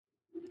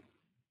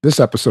This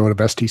episode of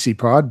STC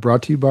Pod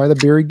brought to you by the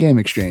Barrie Game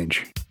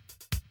Exchange.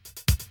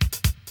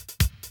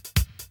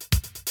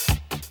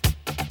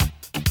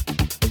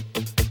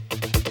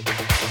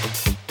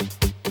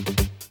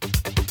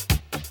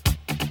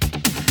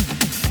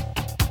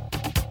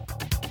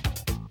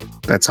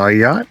 That's all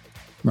you got?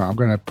 No, I'm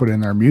going to put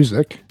in our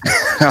music.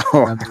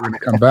 Oh. And we're going to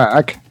come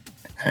back.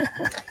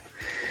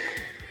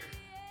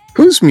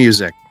 Whose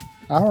music?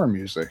 Our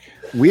music.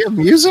 We have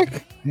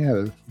music? Yeah,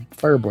 the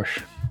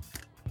Firebush.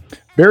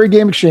 Barrie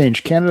Game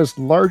Exchange, Canada's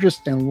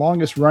largest and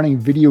longest running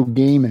video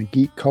game and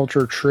geek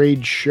culture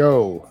trade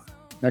show.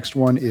 Next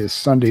one is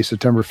Sunday,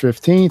 September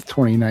 15th,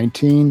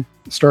 2019,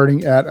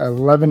 starting at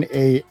 11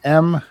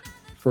 a.m.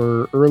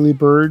 for early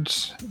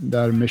birds.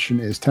 That admission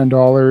is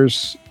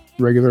 $10.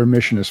 Regular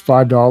admission is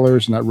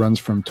 $5, and that runs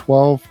from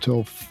 12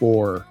 till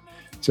 4.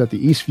 It's at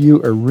the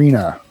Eastview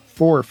Arena,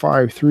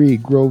 453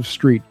 Grove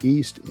Street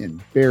East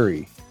in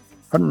Barrie.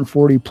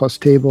 140 plus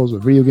tables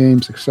of video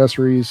games,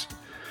 accessories,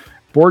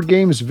 board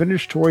games,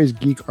 vintage toys,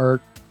 geek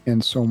art,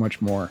 and so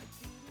much more.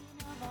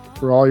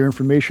 For all your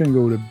information,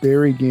 go to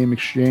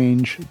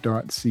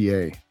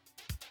barriegameexchange.ca.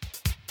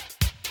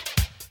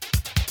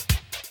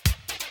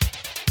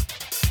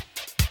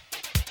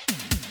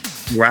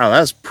 Wow,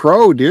 that's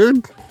pro,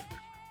 dude.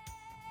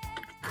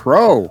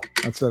 Pro.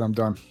 That's it. I'm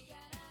done.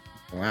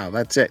 Wow,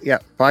 that's it. Yeah,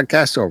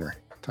 podcast over.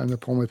 Time to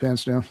pull my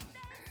pants down.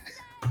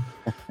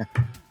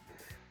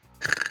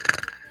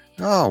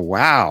 Oh,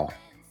 wow.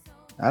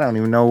 I don't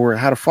even know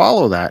how to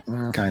follow that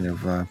kind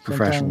of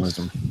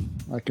professionalism.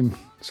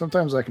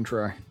 Sometimes I can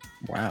try.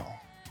 Wow.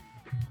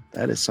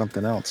 That is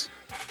something else.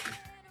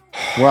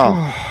 Well,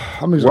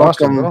 I'm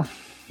exhausted.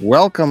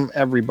 Welcome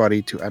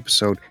everybody to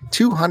episode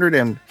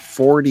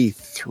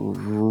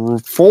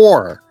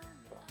 244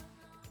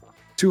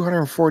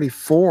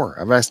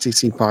 of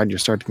STC Pod, your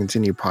Start to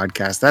Continue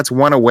podcast. That's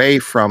one away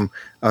from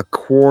a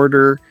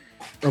quarter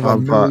of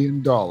 $1 million.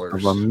 Of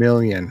 $1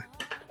 million.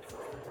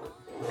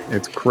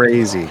 It's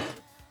crazy.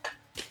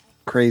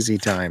 Crazy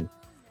time.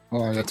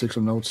 Oh, I gotta take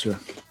some notes here.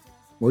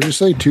 What did you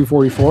say?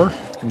 244?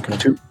 Okay.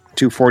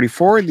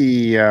 244,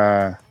 the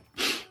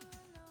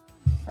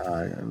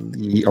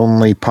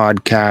only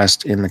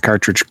podcast in the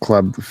Cartridge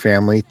Club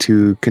family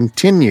to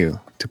continue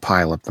to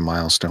pile up the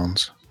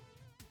milestones.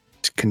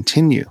 To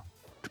continue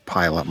to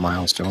pile up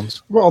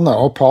milestones. Well,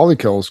 no,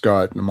 Polykill's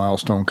got a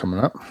milestone coming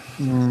up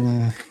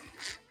in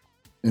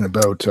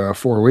about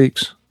 4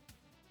 weeks.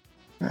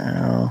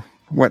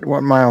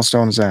 What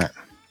milestone is that?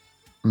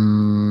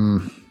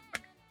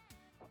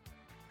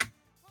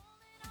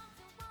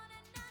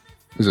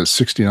 Is it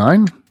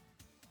 69?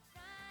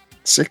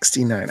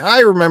 69. I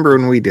remember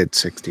when we did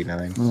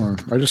 69.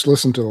 I just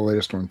listened to the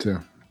latest one too.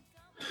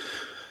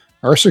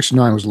 Our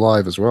 69 was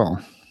live as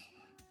well.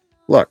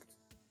 Look,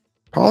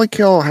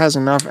 Polykill has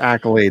enough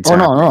accolades. Oh,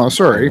 no,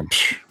 sorry.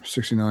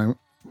 69.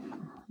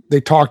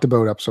 They talked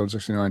about episode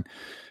 69.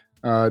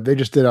 They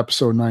just did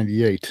episode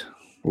 98.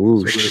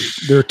 Ooh,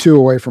 so they're 2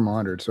 away from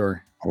 100. Sorry.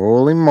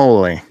 Holy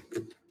moly.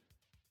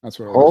 That's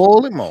what it was.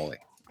 Holy moly.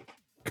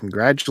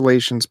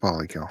 Congratulations,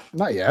 Polykill.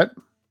 Not yet.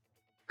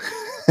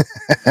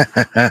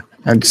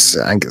 I guess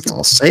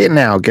I'll say it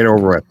now. Get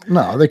over it.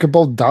 No, they could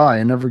both die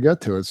and never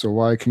get to it. So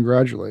why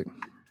congratulate?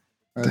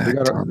 They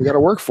gotta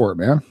work for it,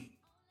 man.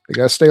 They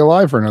gotta stay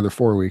alive for another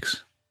 4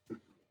 weeks.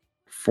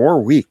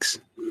 4 weeks.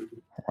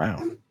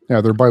 Wow.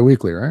 Yeah, they're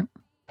bi-weekly, right?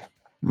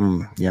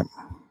 Yep.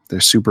 They're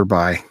super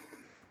bi.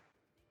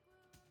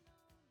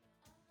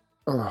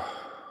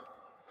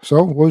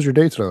 So, what was your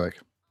day today like?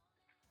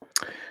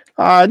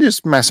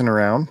 Just messing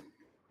around.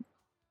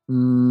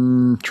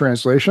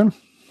 Translation?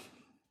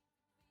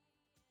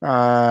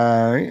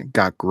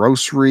 Got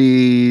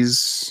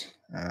groceries.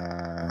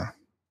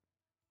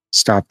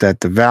 Stopped at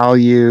the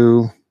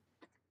Value.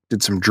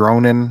 Did some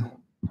droning.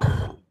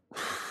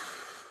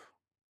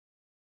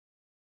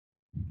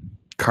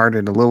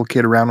 Carted a little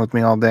kid around with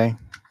me all day.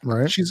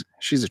 Right. She's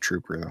a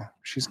trooper though.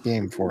 She's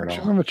game for it all. She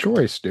doesn't have a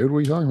choice, dude. What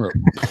are you talking about?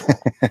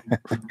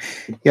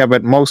 Yeah,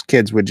 but most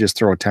kids would just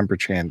throw a temper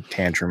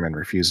tantrum and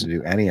refuse to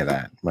do any of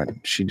that. But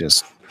she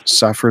just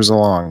suffers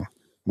along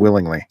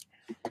willingly.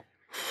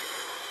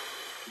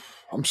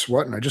 I'm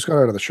sweating. I just got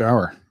out of the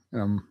shower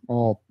and I'm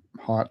all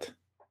hot.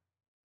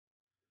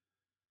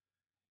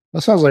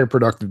 That sounds like a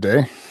productive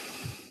day.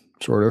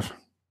 Sort of. At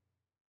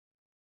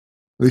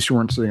least you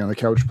weren't sitting on the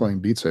couch playing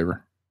Beat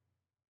Saber.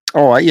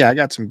 Oh, yeah, I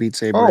got some Beat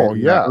Saber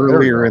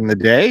earlier in the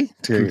day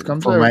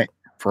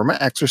for my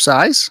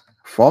exercise.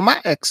 For my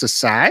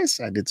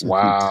exercise, I did some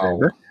Beat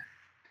Saber.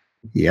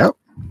 Yep.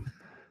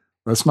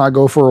 Let's not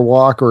go for a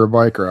walk or a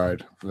bike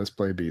ride. Let's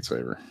play Beat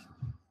Saber.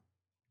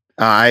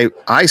 I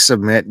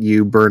submit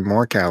you burn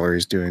more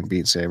calories doing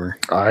Beat Saber.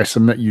 I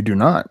submit you do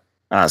not.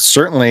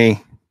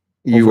 Certainly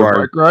you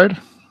are bike ride?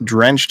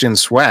 Drenched in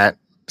sweat,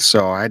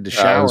 so I had to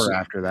shower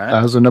after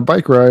that. As in a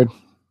bike ride.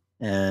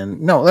 And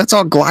no, that's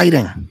all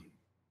gliding.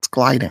 It's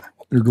gliding.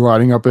 You're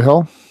gliding up a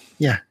hill?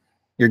 Yeah.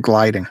 You're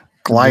gliding.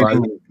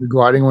 You're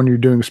gliding when you're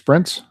doing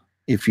sprints?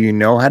 If you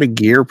know how to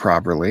gear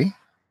properly,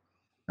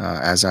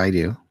 as I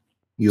do,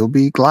 you'll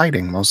be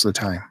gliding most of the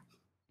time.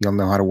 You'll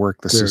know how to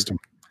work the Dude. system.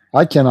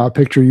 I cannot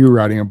picture you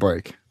riding a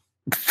bike.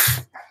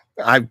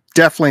 I've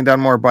definitely done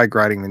more bike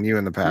riding than you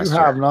in the past You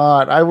have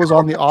not. I was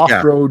on the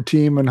off-road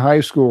team in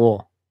high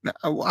school.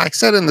 I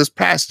said in this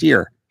past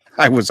year,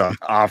 I was on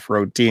the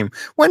off-road team.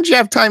 When did you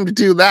have time to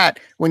do that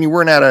when you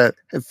weren't at a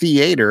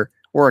theater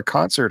or a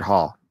concert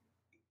hall?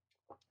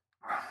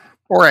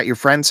 Or at your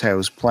friend's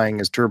house playing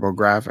his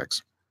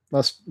TurboGrafx?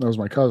 That was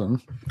my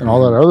cousin. And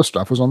all that other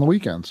stuff was on the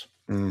weekends.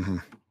 Mm-hmm.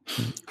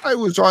 I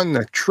was on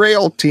the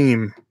trail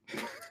team.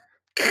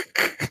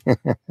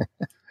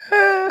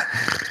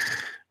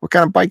 What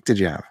kind of bike did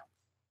you have?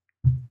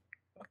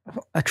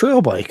 A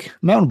trail bike,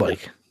 mountain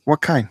bike.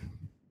 What kind?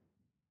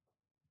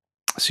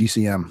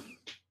 CCM.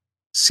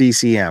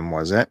 CCM,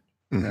 was it?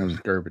 Mm-hmm. That was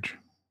garbage.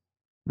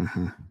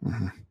 Mm-hmm.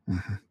 Mm-hmm.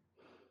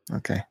 Mm-hmm.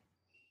 Okay.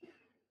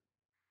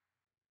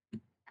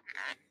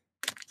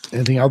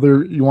 Anything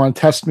other you want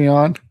to test me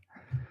on?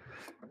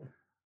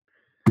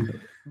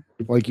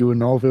 Like you would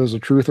know if it was the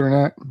truth or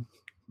not?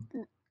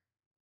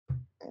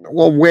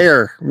 Well,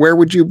 where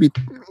would you be?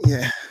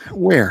 Yeah,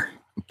 where?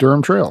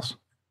 Durham Trails.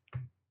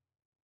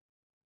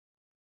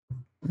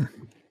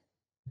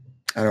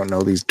 I don't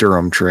know these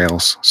Durham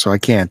trails, so I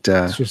can't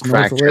it's just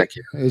fact check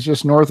you. It's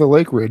just north of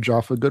Lake Ridge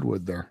off of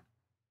Goodwood there.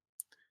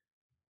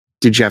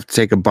 Did you have to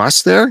take a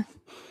bus there?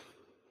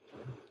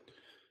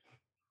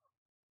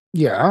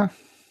 Yeah.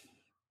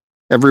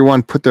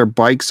 Everyone put their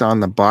bikes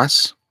on the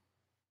bus?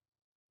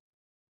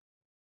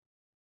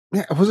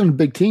 Yeah, it wasn't a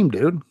big team,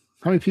 dude.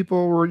 How many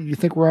people you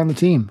think were on the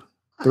team?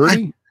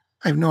 30?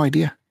 I have no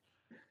idea.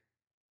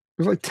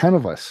 There's like 10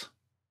 of us.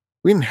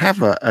 We didn't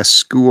have a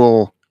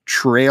school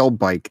trail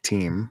bike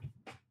team.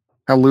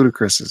 How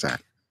ludicrous is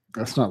that?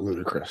 That's not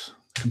ludicrous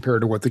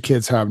compared to what the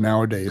kids have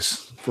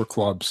nowadays for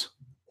clubs.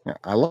 Yeah,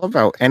 I love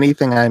how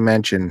anything I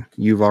mention,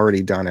 you've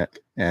already done it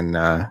and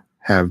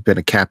have been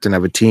a captain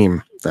of a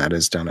team that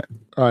has done it.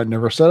 I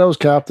never said I was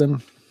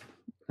captain.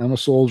 I'm a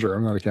soldier.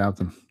 I'm not a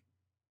captain.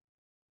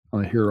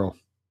 I'm a hero.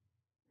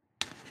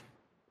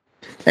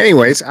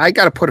 Anyways, I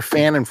got to put a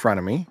fan in front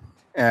of me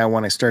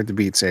when I start the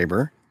Beat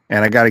Saber,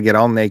 and I got to get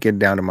all naked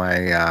down to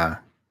my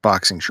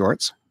boxing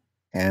shorts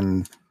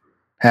and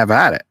have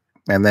at it.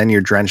 And then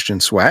you're drenched in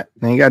sweat,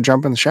 and you got to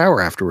jump in the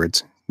shower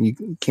afterwards. You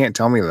can't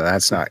tell me that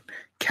that's not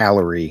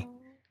calorie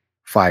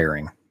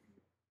firing.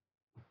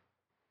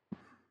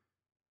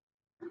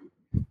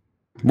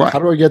 What? How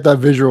do I get that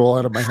visual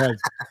out of my head?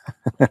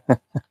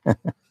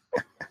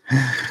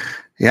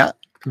 Yeah.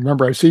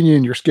 Remember, I've seen you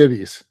in your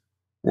skivvies.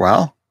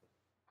 Well,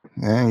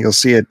 yeah, you'll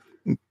see it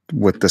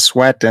with the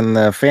sweat and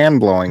the fan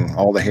blowing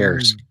all the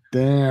hairs.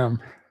 Damn.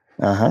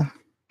 Uh-huh.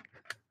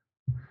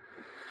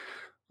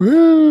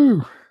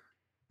 Woo.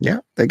 Yeah,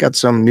 they got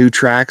some new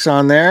tracks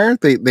on there.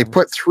 They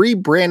put 3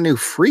 brand new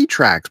free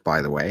tracks,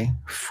 by the way.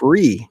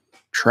 Free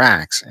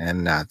tracks,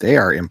 and they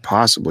are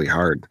impossibly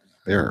hard.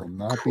 They're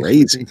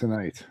crazy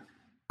tonight.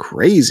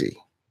 Crazy.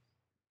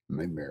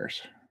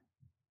 Nightmares.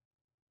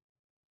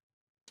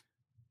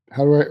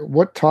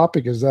 What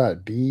topic is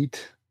that?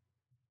 Beat?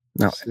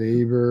 No.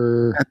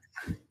 Saber?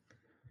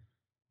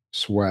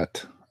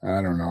 Sweat.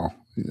 I don't know.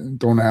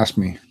 Don't ask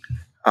me.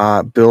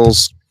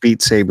 Bill's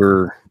Beat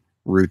Saber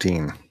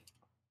routine.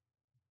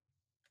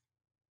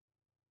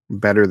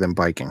 Better than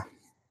biking.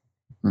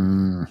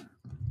 You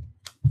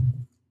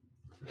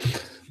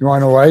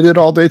want to know what I did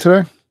all day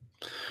today?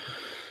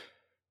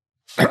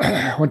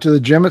 Went to the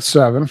gym at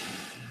 7.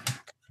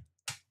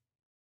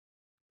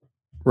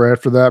 Right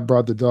after that,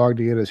 brought the dog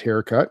to get his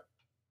hair cut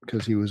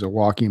because he was a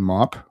walking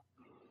mop.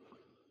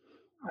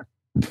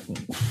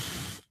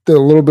 Did a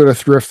little bit of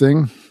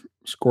thrifting,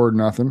 scored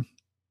nothing.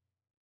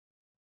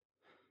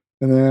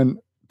 And then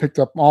picked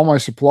up all my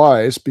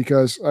supplies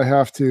because I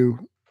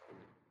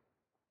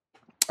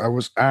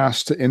was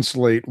asked to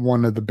insulate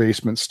one of the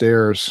basement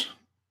stairs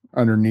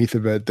underneath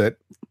of it that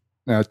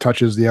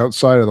touches the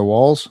outside of the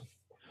walls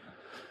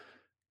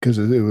because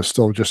it was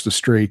still just a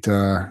straight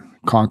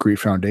concrete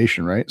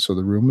foundation, right? So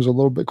the room was a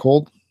little bit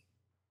cold.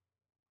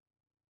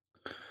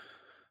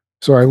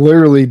 So I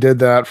literally did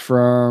that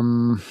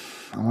from,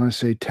 I want to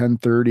say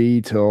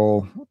 10:30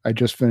 till I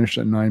just finished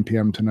at 9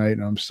 p.m. tonight,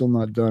 and I'm still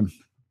not done.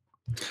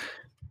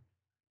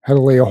 Had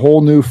to lay a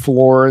whole new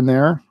floor in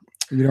there.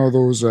 You know,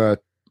 those the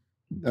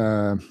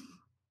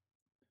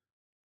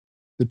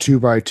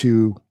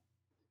 2x2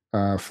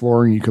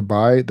 flooring you could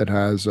buy that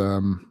has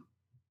the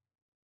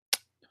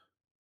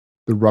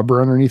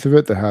rubber underneath of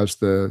it that has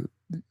the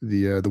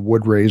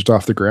wood raised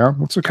off the ground.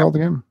 What's it called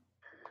again?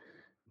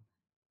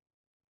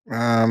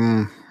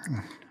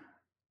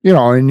 You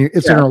know, and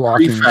it's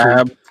interlocking.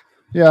 Prefab.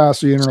 Yeah,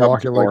 so you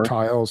interlock it like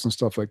tiles and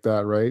stuff like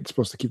that, right? It's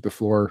supposed to keep the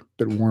floor a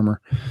bit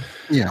warmer.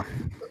 Yeah.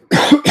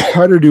 I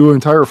had to do an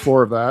entire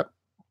floor of that.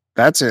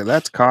 That's it.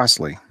 That's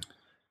costly.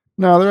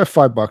 No, they're at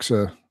 $5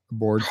 a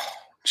board.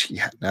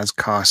 Gee, that's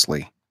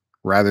costly.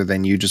 Rather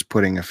than you just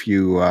putting a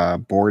few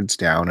boards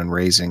down and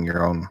raising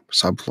your own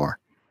subfloor.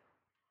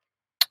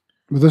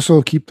 But this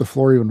will keep the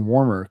floor even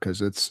warmer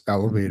because it's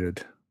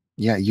elevated.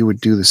 Yeah, you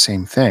would do the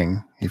same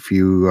thing if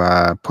you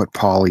put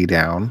poly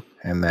down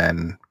and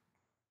then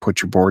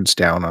put your boards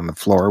down on the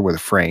floor with a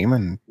frame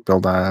and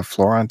build a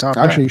floor on top.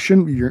 Actually, you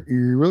shouldn't.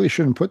 You really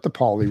shouldn't put the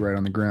poly right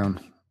on the ground.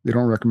 They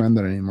don't recommend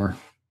that anymore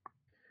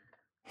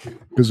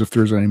because if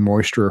there's any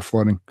moisture or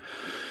flooding.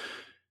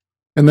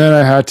 And then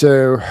I had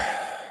to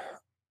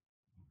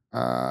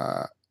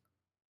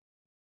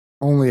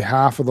only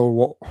half of the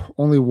wall,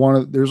 only one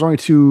of there's only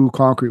 2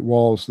 concrete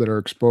walls that are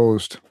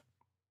exposed.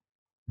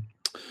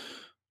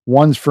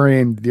 One's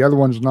framed, the other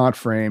one's not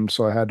framed,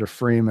 so I had to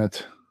frame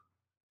it,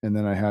 and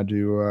then I had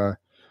to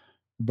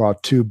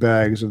bought 2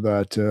 bags of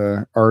that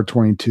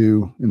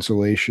R22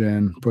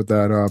 insulation, put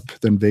that up,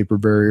 then vapor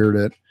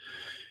barriered it.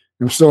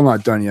 I'm still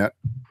not done yet.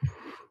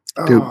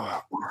 Dude,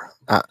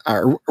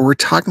 we're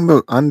talking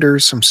about under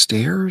some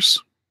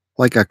stairs,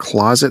 like a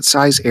closet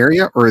size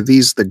area, or are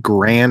these the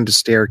grand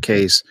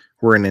staircase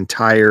where an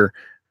entire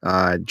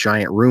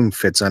giant room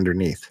fits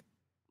underneath?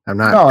 I'm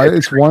not. No,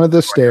 it's one of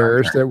the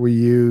stairs that we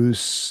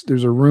use.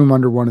 There's a room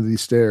under one of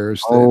these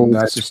stairs.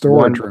 That's the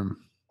storage room.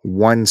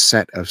 One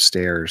set of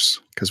stairs,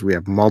 because we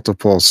have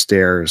multiple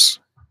stairs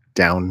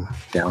down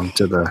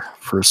to the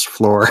first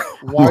floor.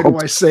 Why do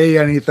I say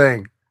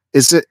anything?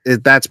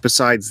 That's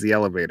besides the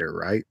elevator,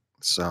 right?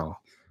 So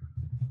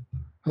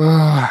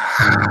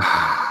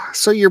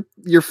so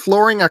you're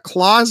flooring a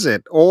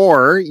closet,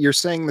 or you're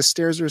saying the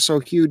stairs are so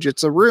huge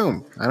it's a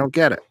room. I don't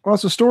get it. Well,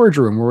 it's a storage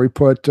room where we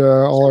put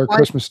all our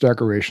Christmas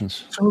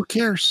decorations. So who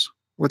cares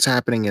what's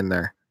happening in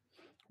there?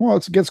 Well,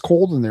 it gets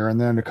cold in there, and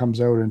then it comes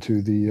out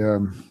into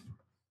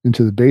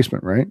the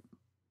basement, right?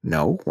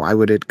 No, why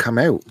would it come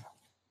out?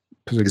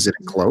 Is it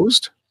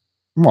enclosed?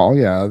 Well,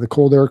 yeah, the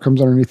cold air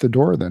comes underneath the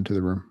door then to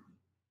the room.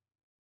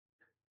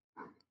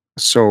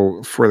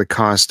 So for the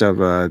cost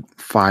of a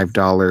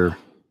 $5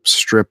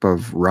 strip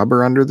of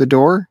rubber under the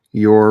door,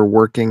 you're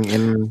working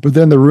in. But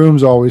then the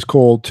room's always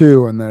cold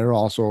too, and then it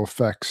also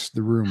affects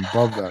the room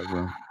above that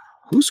room.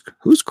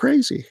 Who's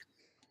crazy?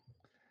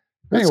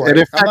 Anyway, it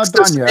affects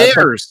the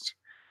stairs.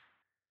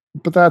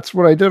 But that's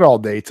what I did all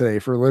day today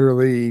for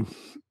literally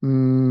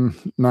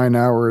 9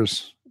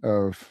 hours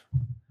of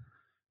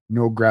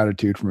no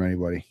gratitude from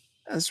anybody.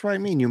 That's what I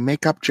mean. You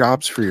make up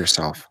jobs for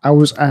yourself. I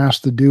was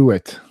asked to do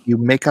it. You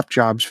make up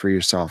jobs for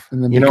yourself.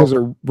 And then because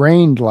it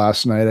rained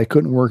last night, I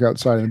couldn't work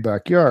outside in the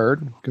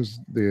backyard because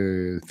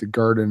the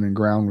garden and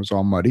ground was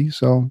all muddy.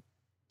 So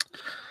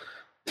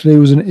today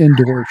was an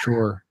indoor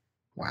chore.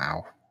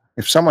 Wow.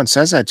 If someone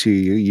says that to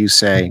you, you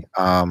say,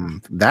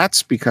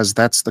 that's because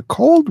that's the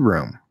cold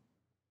room.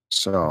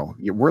 So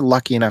we're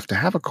lucky enough to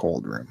have a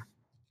cold room.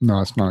 No,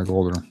 it's not a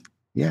cold room.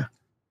 Yeah.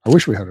 I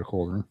wish we had a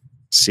cold room.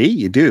 See,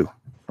 you do.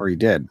 Or you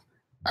did.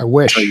 I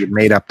wish. So you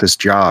made up this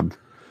job.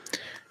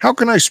 How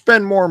can I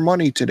spend more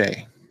money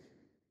today?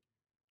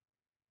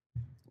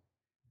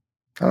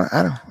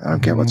 I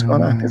don't get what's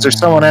going on. Is there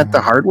someone at the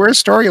hardware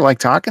store you like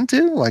talking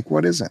to? Like,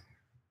 what is it?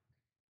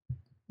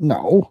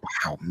 No.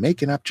 Wow,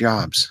 making up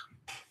jobs.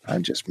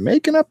 I'm just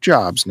making up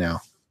jobs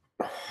now.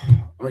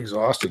 I'm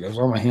exhausted. I was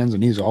on my hands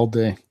and knees all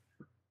day.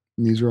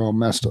 And these are all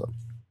messed up.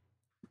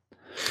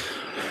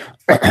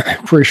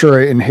 Pretty sure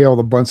I inhaled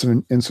a bunch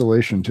of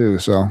insulation too,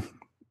 so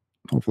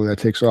hopefully that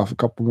takes off a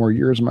couple more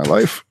years of my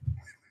life.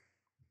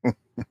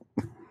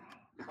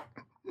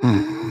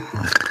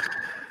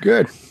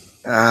 Good.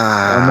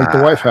 I'll make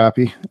the wife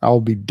happy.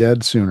 I'll be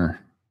dead sooner.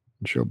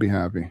 And she'll be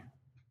happy.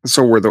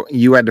 So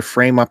you had to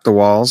frame up the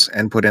walls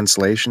and put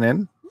insulation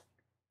in?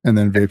 And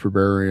then vapor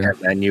barrier. And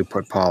then you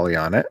put poly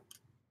on it.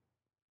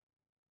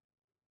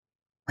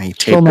 And you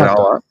taped it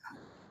all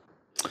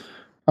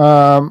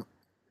up?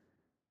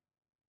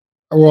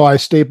 Well, I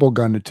staple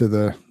gunned it to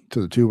the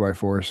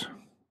 2x4s.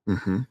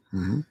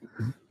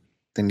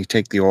 Then you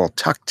take the old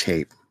tuck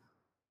tape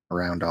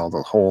around all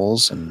the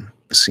holes and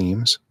the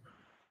seams.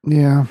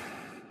 Yeah.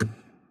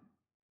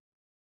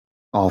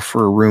 All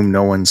for a room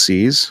no one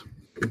sees.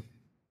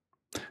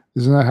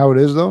 Isn't that how it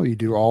is, though? You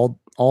do all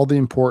the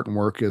important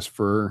work is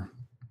for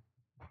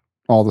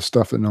all the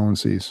stuff that no one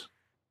sees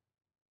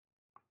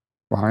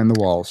behind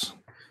the walls.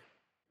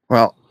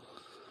 Well,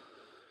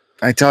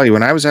 I tell you,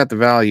 when I was at the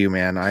Value,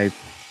 man, I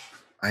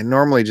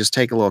normally just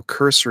take a little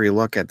cursory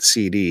look at the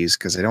CDs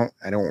because I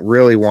don't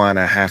really want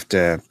to have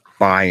to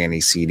buy any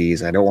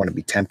CDs. I don't want to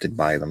be tempted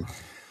by them.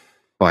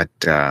 But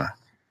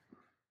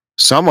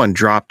someone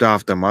dropped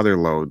off the mother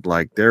load.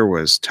 Like there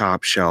was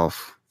top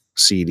shelf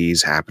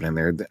CDs happening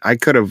there. I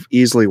could have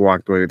easily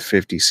walked away with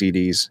 50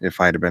 CDs if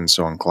I'd have been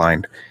so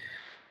inclined.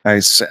 I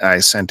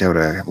sent out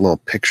a little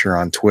picture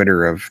on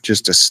Twitter of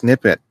just a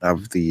snippet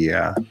of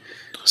the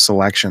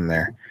selection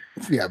there.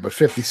 Yeah, but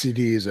 50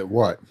 CDs at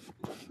what?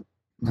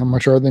 How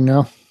much are they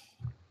now?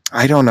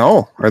 I don't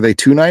know. Are they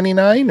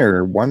 $2.99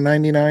 or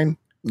 $1.99?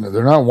 No,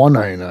 they're not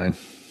 $1.99.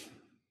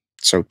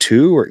 So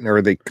two,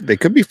 or they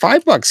could be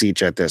 $5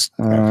 each at this.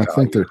 I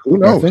think they're. Who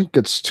knows? I think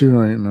it's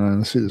 $2.99.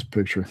 Let's see this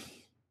picture.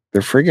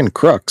 They're friggin'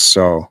 crooks.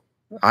 So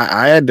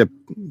I had to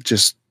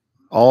just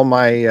all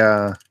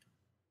my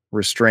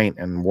restraint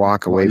and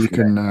walk away. You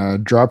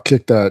can drop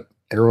kick that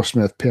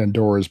Aerosmith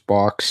Pandora's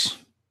box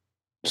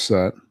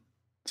set.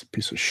 It's a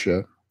piece of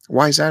shit.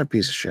 Why is that a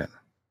piece of shit?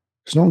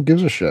 Because no one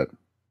gives a shit.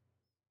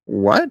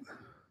 What?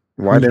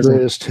 Why Who's doesn't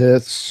Greatest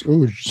Hits?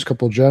 Ooh, just a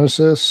couple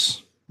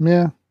Genesis.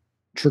 Yeah.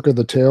 Trick of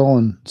the Tail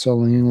and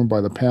Selling England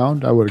by the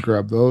Pound. I would have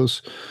grabbed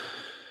those.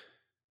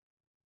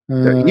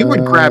 you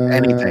would grab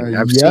anything?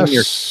 I've seen your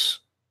Yes.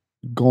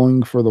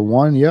 Going for the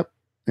one. Yep.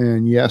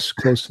 And yes,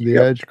 Close to the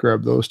Yep. Edge.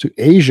 Grab those two.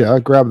 Asia.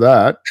 Grab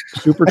that.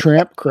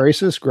 Supertramp.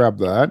 Crisis. Grab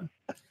that.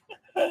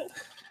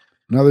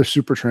 Another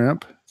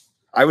Supertramp.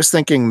 I was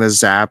thinking the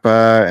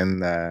Zappa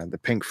and the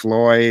Pink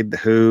Floyd, the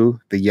Who,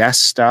 the Yes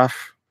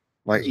stuff.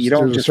 Like you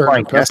don't There's a just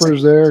find Sergeant Peppers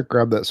guessing. there.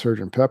 Grab that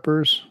Sergeant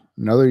Peppers.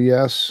 Another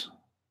yes.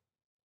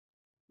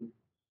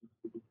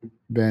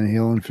 Van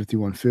Halen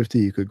 5150.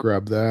 You could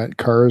grab that.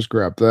 Cars.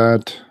 Grab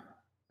that.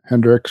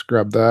 Hendrix.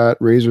 Grab that.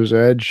 Razor's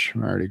Edge. I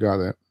already got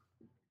that.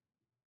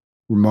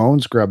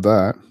 Ramones. Grab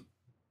that.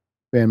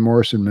 Van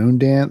Morrison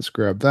Moondance.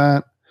 Grab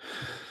that.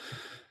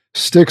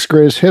 Styx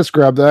Greatest Hits.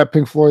 Grab that.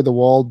 Pink Floyd The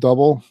Wall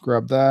double.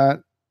 Grab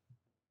that.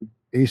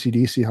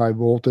 AC/DC High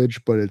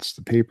Voltage, but it's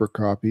the paper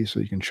copy, so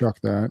you can chuck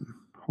that.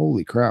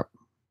 Holy crap.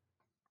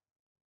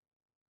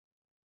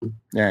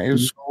 Yeah, it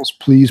was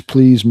Please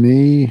Please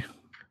Me.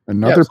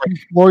 Another Pink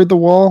Floyd The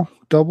Wall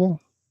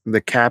double.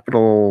 The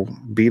Capitol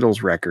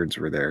Beatles records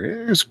were there.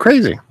 It was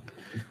crazy.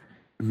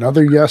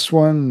 Another yes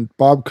one.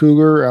 Bob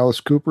Cougar, Alice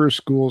Cooper,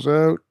 School's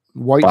Out.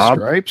 White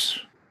Stripes.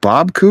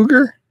 Bob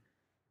Cougar?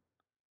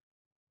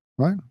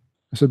 What?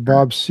 I said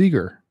Bob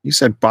Seger. You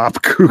said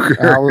Bob Cougar.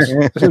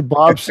 I said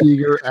Bob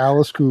Seger,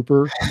 Alice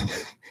Cooper.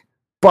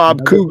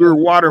 Bob Cougar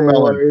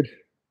Watermelon.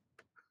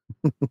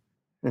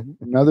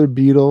 Another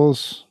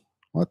Beatles.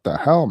 What the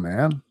hell,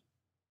 man?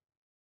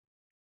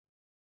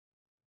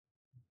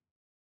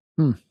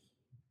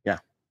 Yeah.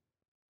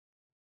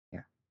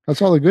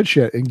 That's all the good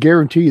shit. And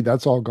guaranteed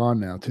that's all gone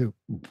now, too.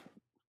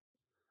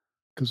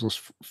 Because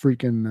those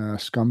freaking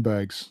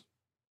scumbags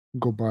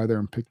go by there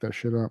and pick that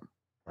shit up.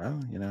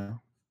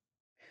 Well,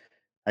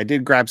 I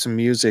did grab some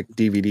music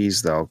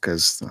DVDs, though,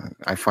 because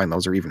I find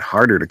those are even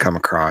harder to come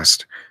across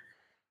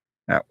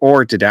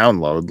or to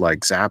download,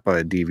 like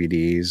Zappa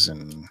DVDs.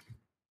 And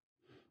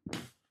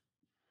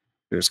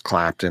there's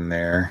Clapton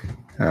there.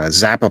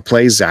 Zappa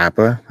Plays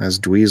Zappa as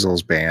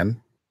Dweezil's band.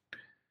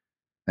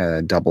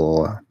 A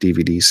double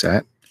DVD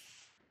set.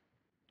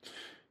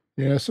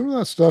 Yeah, some of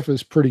that stuff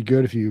is pretty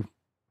good if you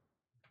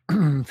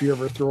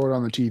ever throw it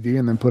on the TV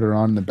and then put it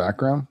on in the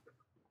background.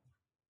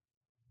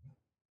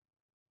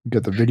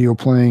 Get the video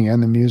playing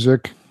and the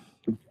music.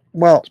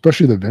 Well,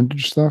 especially the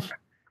vintage stuff.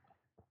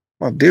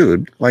 Well,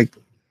 dude, like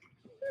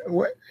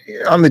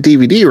on the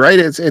DVD, right?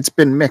 It's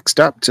been mixed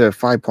up to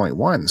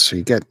 5.1, so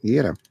you get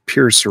a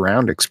pure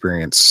surround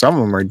experience. Some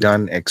of them are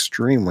done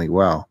extremely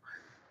well.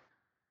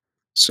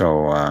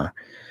 So,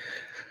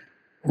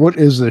 what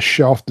is the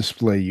shelf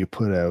display you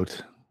put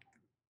out?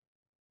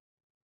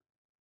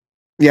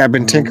 Yeah, I've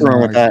been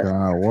tinkering with that.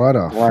 God, what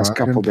a last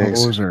couple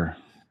poser. Days.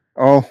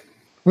 Oh,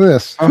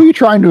 this. Who are you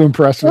trying to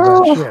impress with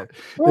that shit?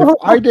 If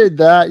I did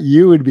that,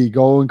 you would be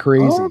going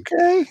crazy.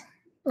 Okay.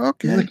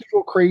 You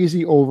go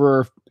crazy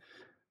over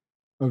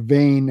a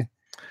vein.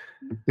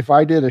 If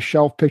I did a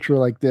shelf picture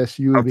like this,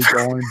 you would be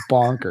going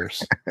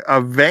bonkers.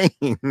 A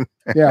vein.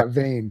 Yeah,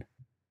 vein.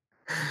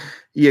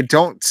 You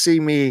don't see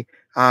me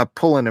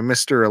pulling a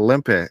Mr.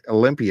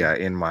 Olympia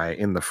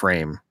in the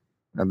frame.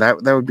 And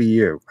that would be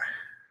you.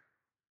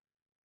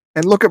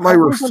 And look at my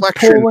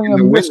reflection in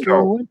the window. Mr.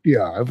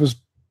 Olympia. I was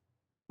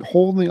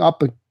holding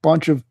up a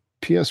bunch of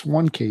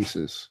PS1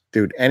 cases.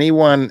 Dude,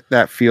 anyone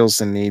that feels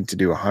the need to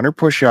do 100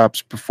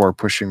 push-ups before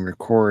pushing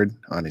record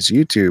on his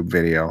YouTube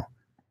video,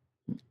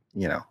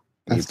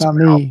 that's not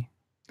me. Help.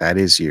 That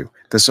is you.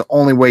 That's the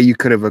only way you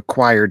could have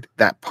acquired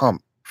that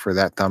pump for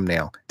that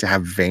thumbnail, to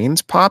have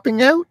veins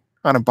popping out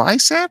on a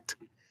bicep.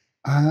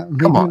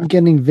 Maybe I'm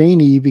getting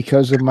veiny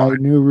because of my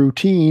new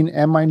routine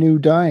and my new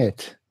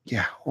diet.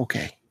 Yeah.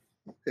 Okay.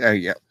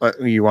 Yeah.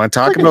 You want to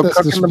talk about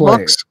cooking the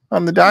books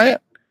on the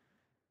diet?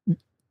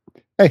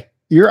 Hey,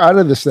 you're out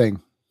of this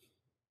thing.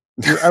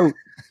 You're out.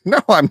 No,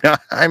 I'm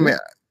not. I'm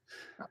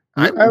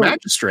a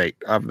magistrate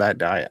of that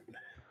diet.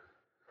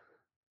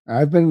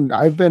 I've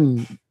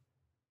been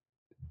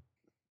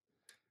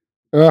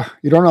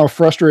you don't know how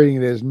frustrating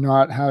it is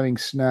not having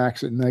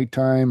snacks at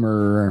nighttime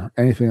or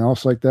anything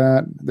else like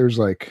that. There's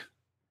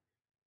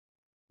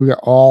we got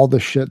all the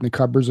shit in the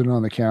cupboards and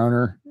on the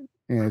counter,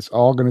 and it's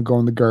all going to go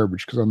in the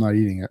garbage because I'm not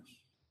eating it.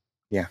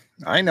 Yeah,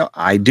 I know.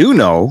 I do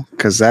know,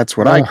 because that's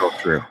what I go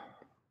through.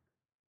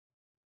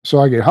 So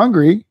I get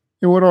hungry,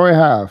 and what do I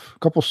have? A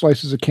couple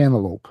slices of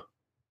cantaloupe.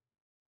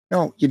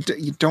 No, you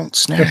don't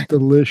snack. That's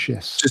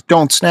delicious. Just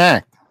don't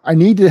snack. I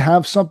need to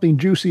have something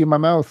juicy in my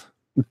mouth.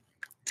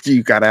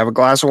 You got to have a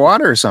glass of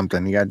water or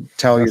something. You got to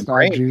tell your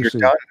brain you're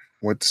done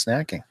with the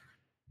snacking.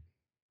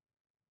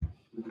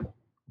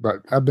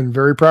 But I've been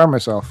very proud of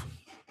myself.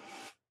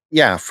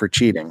 Yeah, for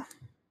cheating.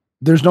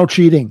 There's no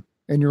cheating,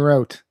 and you're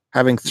out.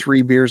 Having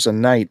 3 beers a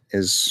night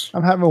is...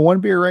 I'm having 1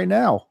 beer right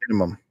now.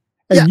 Minimum.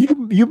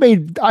 And you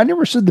made... I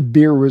never said the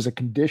beer was a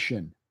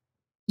condition.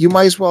 You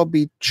might as well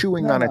be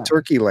chewing on a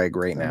turkey leg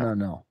right now.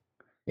 No.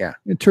 Yeah.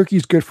 And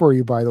turkey's good for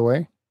you, by the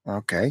way.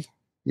 Okay.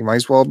 You might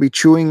as well be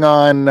chewing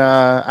on,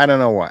 I don't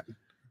know what.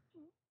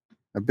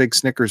 A big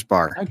Snickers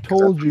bar. I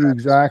told you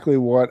exactly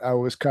what I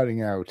was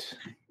cutting out.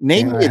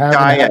 Name And me a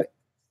diet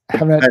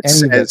haven't had that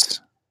any of it. says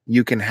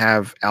you can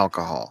have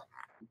alcohol.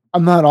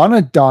 I'm not on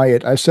a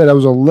diet. I said I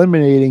was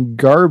eliminating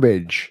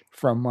garbage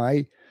from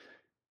my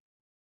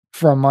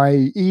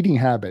eating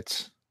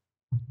habits.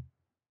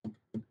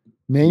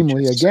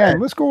 Namely, again,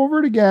 let's go over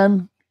it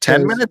again.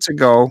 10 minutes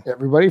ago,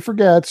 everybody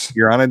forgets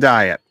you're on a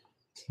diet.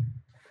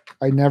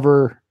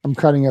 I'm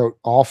cutting out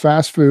all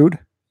fast food.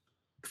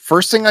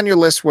 First thing on your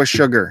list was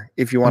sugar,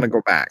 if you want to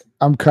go back.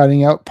 I'm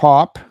cutting out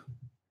pop.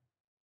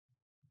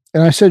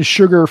 And I said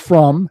sugar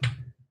from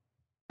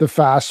the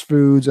fast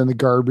foods and the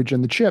garbage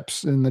and the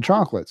chips and the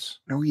chocolates.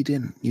 No, you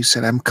didn't. You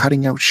said I'm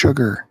cutting out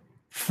sugar.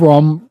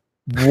 From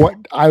what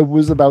I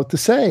was about to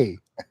say.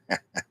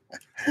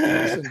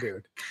 Listen,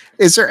 dude.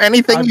 Is there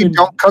anything you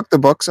don't cook the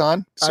books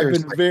on?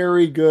 Seriously. I've been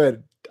very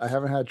good. I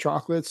haven't had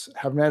chocolates,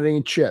 haven't had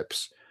any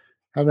chips,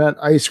 haven't had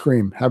ice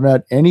cream, haven't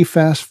had any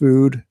fast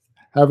food,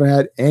 haven't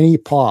had any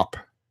pop.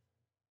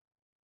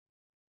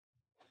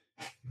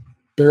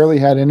 Barely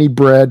had any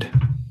bread.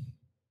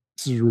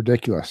 This is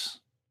ridiculous.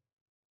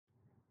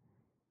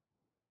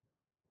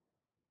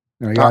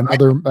 I got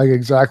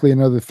exactly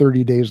another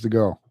 30 days to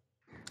go.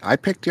 I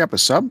picked you up a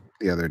sub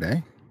the other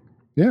day.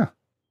 Yeah.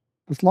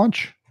 It's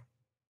lunch.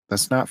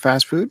 That's not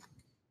fast food?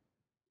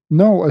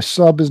 No, a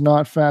sub is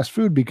not fast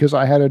food because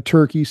I had a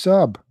turkey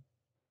sub.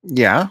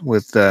 Yeah,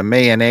 with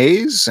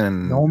mayonnaise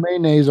and... No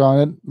mayonnaise on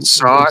it.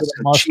 Sauce,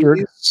 mustard.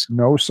 Cheese.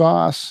 No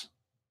sauce.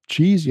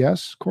 Cheese,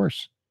 yes, of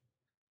course.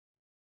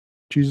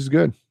 Cheese is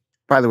good.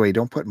 By the way,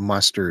 don't put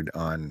mustard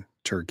on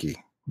turkey.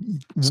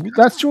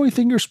 That's the only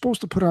thing you're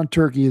supposed to put on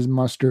turkey is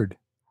mustard.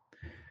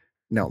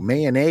 No,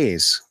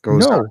 mayonnaise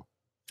goes on.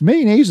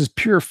 Mayonnaise is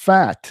pure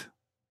fat.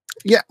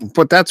 Yeah,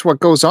 but that's what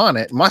goes on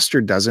it.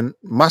 Mustard doesn't.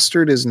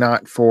 Mustard is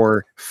not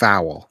for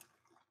fowl.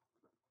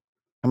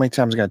 How many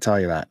times I got to tell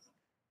you that?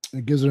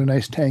 It gives it a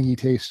nice tangy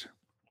taste.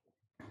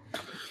 You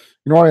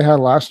know what I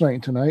had last night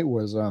and tonight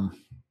was I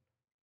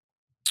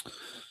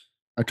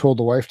told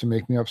the wife to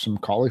make me up some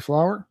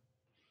cauliflower.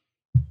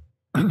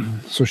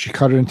 So she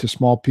cut it into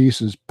small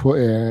pieces,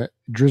 put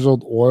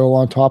drizzled oil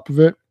on top of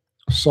it,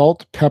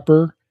 salt,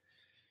 pepper,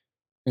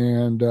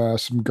 and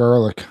some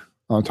garlic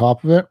on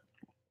top of it.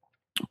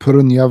 Put it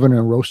in the oven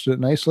and roasted it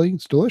nicely.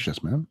 It's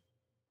delicious, man.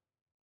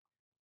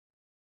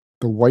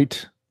 The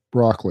white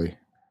broccoli.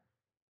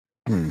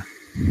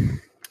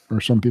 Or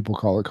some people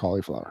call it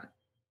cauliflower.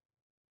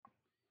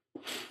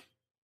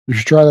 You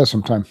should try that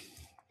sometime.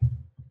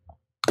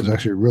 It's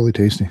actually really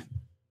tasty.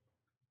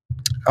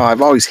 Oh,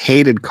 I've always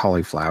hated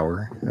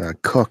cauliflower,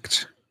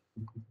 cooked,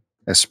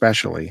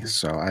 especially.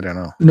 So I don't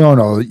know.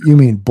 No, you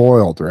mean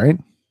boiled, right?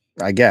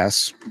 I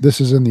guess.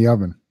 This is in the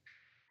oven.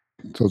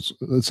 So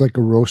it's like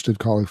a roasted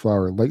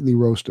cauliflower, lightly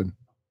roasted.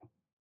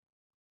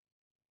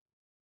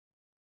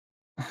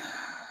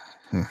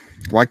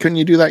 Why couldn't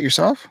you do that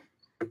yourself?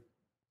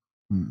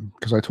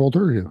 Because I told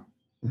her to.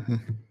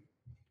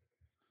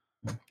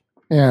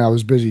 And I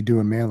was busy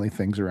doing manly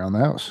things around the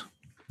house.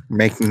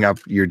 Making up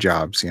your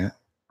jobs, yeah.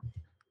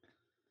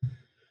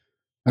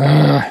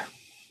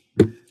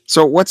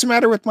 So what's the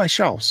matter with my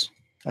shelves?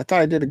 I thought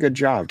I did a good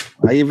job.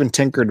 I even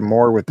tinkered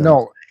more with them.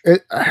 No,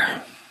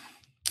 I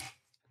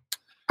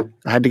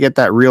had to get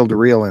that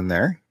reel-to-reel in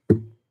there.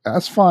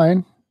 That's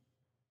fine.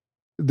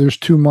 There's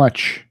too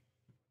much.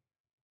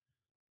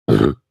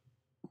 There's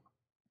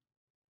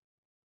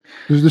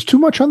too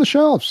much on the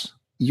shelves.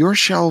 Your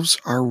shelves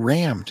are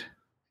rammed.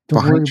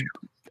 Don't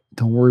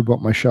worry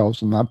about my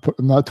shelves. I'm not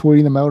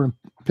tweeting them out in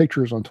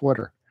pictures on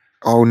Twitter.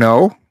 Oh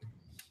no.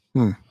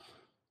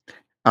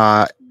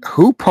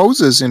 Who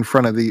poses in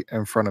front of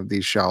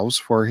these shelves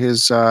for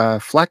his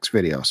flex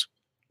videos?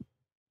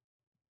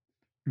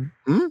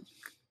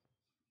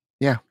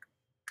 Yeah.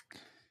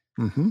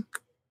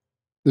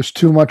 There's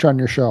too much on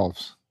your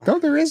shelves. No,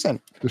 there isn't.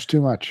 There's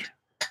too much.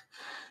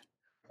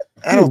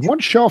 One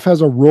shelf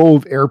has a row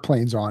of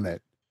airplanes on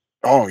it.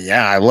 Oh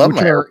yeah, I love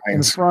my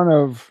airplanes. In front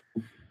of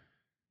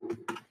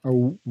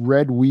a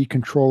red Wii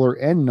controller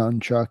and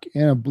nunchuck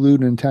and a blue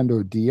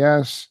Nintendo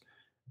DS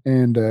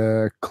and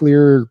a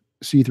clear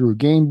see-through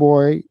Game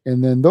Boy,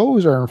 and then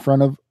those are in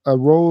front of a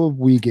row of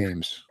Wii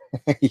games.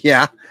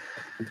 Yeah.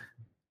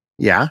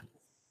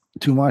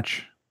 Too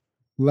much.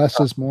 Less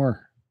is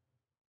more.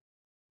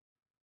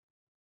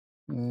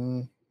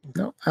 No,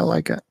 I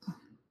like it.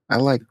 I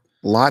like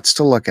lots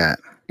to look at.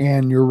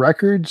 And your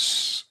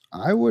records,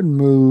 I would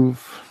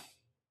move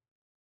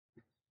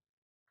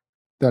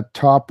that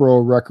top row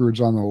of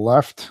records on the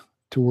left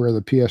to where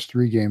the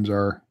PS3 games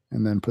are,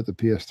 and then put the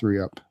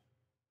PS3 up.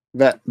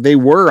 That they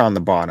were on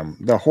the bottom.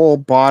 The whole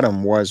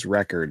bottom was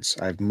records.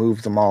 I've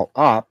moved them all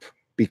up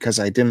because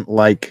I didn't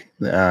like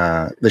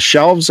the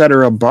shelves that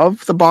are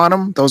above the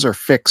bottom. Those are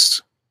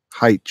fixed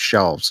height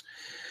shelves,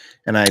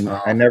 and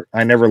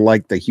I never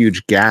liked the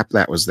huge gap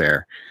that was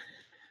there.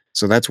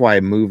 So that's why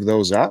I moved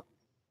those up.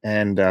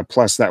 And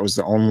plus, that was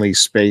the only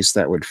space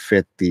that would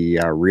fit the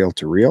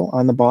reel-to-reel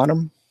on the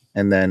bottom.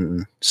 And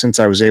then since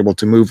I was able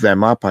to move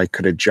them up, I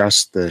could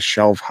adjust the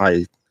shelf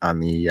height on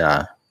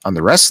the on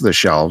the rest of the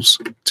shelves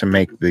to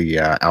make the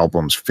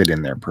albums fit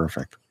in there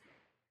perfect.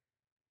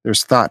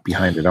 There's thought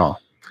behind it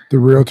all. The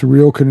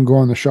reel-to-reel couldn't go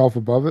on the shelf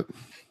above it?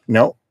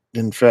 No,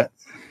 didn't fit.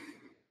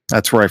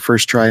 That's where I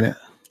first tried it.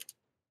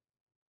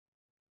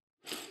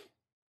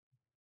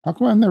 How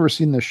come I've never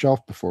seen this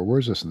shelf before?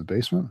 Where's this, in the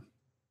basement?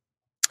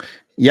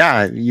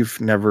 Yeah,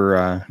 you've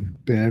never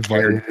been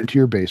invited into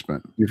your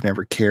basement. You've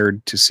never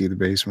cared to see the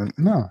basement.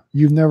 No,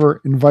 you've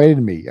never invited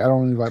me. I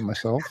don't invite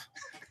myself.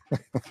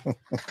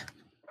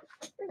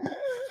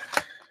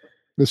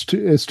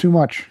 It's too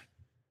much.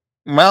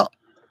 Well,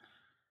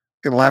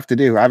 it'll have to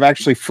do. I've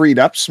actually freed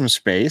up some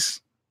space,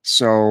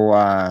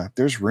 so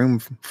there's room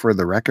for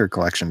the record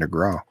collection to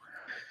grow.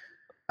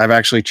 I've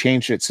actually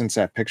changed it since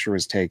that picture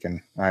was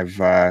taken. I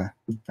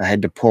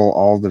had to pull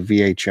all the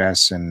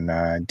VHS and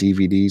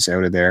DVDs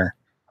out of there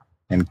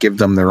and give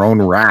them their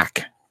own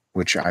rack,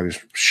 which I was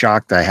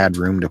shocked I had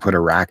room to put a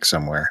rack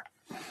somewhere.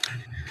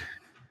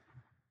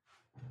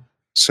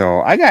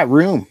 So I got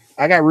room.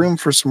 I got room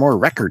for some more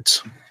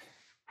records.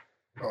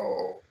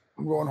 Oh,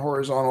 I'm going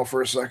horizontal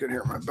for a second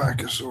here. My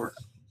back is sore.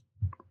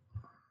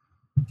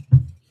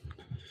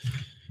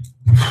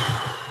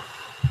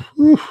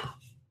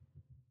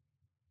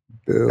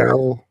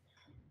 Bill.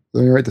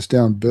 Let me write this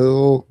down.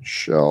 Bill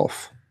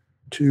shelf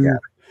to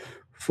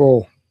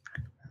full.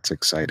 It's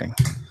exciting.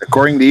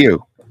 According to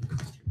you.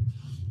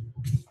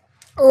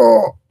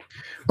 Oh,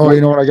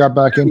 you know what I got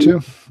back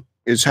into?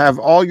 Is have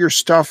all your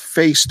stuff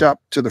faced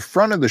up to the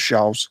front of the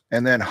shelves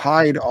and then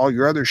hide all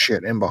your other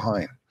shit in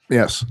behind.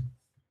 Yes.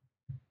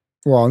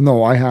 Well,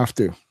 no, I have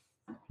to.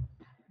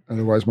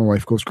 Otherwise, my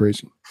wife goes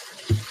crazy.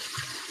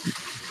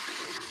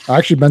 I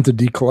actually meant to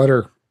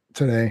declutter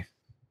today.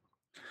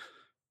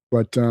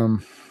 But, I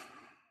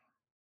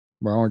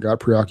got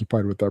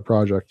preoccupied with that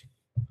project.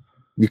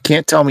 You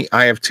can't tell me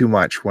I have too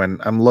much when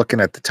I'm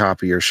looking at the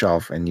top of your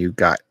shelf and you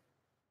got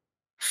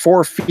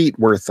 4 feet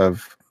worth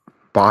of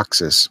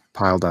boxes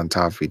piled on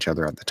top of each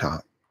other at the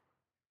top.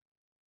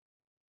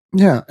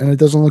 Yeah, and it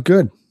doesn't look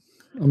good.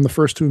 I'm the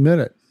first to admit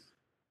it.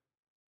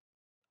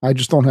 I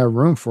just don't have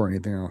room for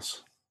anything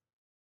else.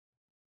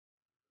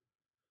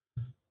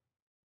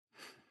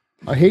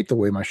 I hate the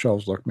way my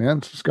shelves look, man.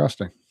 It's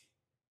disgusting.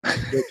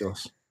 It's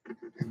ridiculous.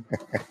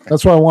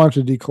 That's why I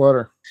wanted to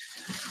declutter.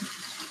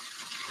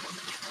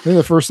 I think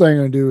the first thing I'm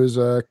going to do is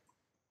I'm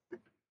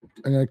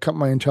going to cut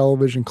my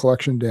Intellivision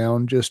collection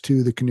down just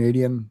to the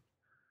Canadian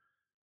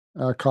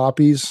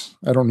copies.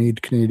 I don't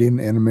need Canadian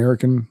and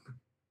American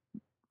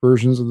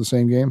versions of the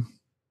same game.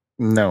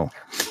 No,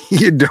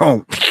 you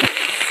don't.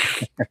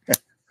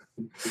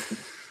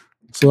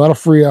 So that'll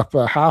free up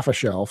half a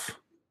shelf.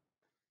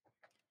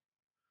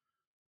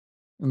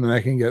 And then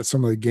I can get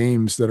some of the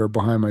games that are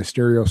behind my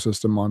stereo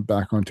system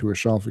back onto a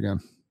shelf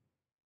again.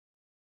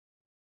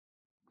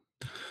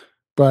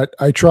 But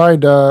I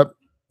tried,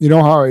 you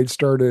know how I'd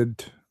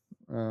started,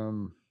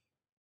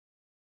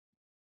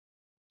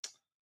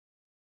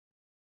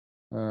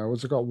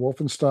 what's it called?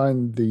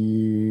 Wolfenstein,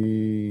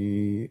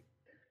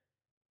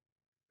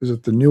 is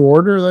it the New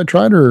Order that I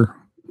tried, or?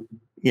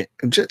 Yeah,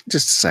 just a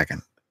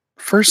second.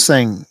 First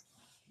thing,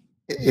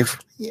 if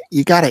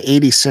you got to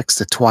 86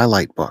 the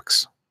Twilight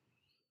books,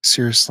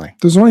 seriously.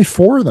 There's only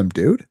 4 of them,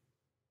 dude.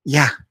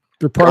 Yeah.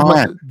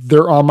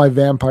 They're on my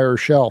vampire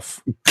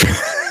shelf.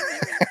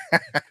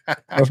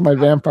 That's my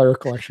vampire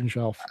collection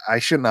shelf. I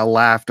shouldn't have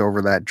laughed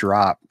over that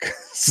drop.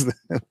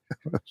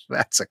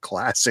 That's a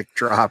classic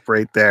drop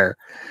right there.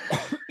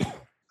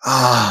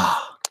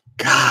 Oh,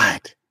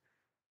 God.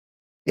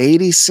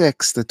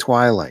 86, the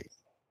Twilight.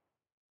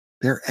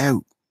 They're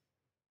out.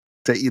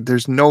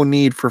 There's no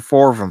need for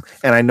 4 of them.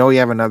 And I know you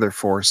have another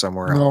 4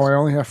 somewhere else. No, I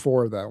only have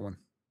 4 of that one.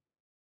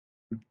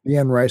 The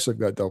Anne Rice I've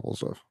got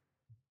doubles of.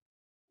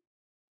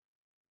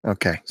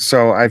 Okay.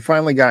 So I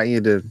finally got you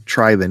to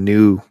try the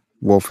new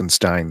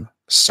Wolfenstein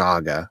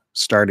saga,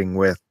 starting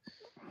with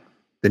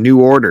the New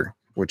Order,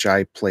 which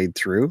I played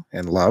through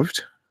and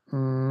loved.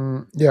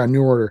 Yeah,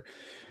 New Order.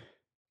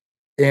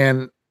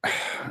 And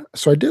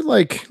so I did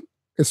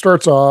it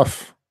starts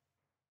off,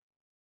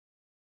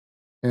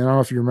 and I don't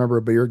know if you remember,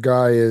 but your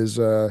guy is,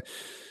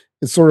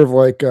 it's sort of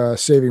like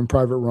Saving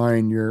Private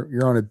Ryan.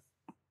 You're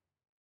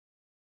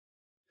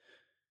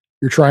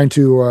trying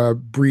to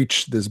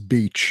breach this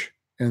beach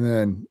and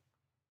then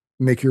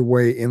make your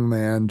way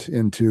inland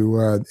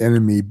into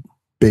enemy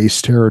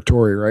base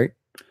territory, right?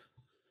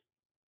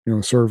 You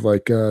know, sort of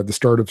like the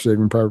start of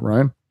Saving Private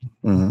Ryan.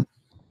 Mm-hmm.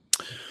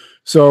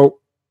 So,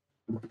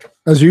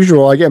 as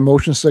usual, I get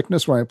motion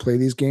sickness when I play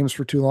these games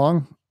for too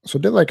long. So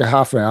I did a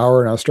half an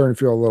hour, and I was starting to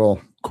feel a little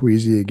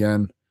queasy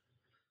again.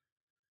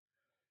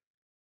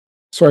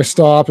 So I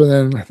stopped, and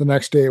then the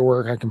next day at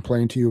work, I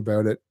complained to you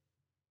about it,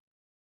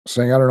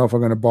 saying I don't know if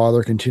I'm going to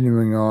bother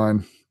continuing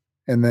on.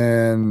 And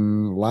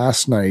then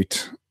last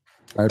night,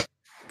 2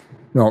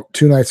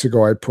 nights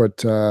ago, I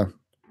put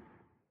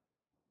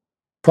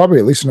probably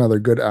at least another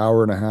good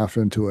hour and a half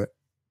into it.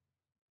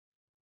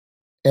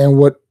 And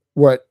what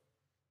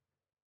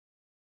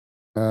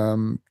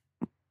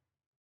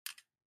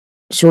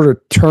sort of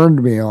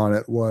turned me on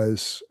it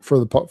was for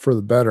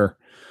the better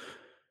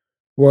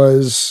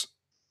was,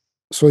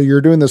 so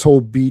you're doing this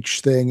whole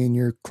beach thing and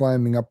you're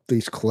climbing up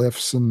these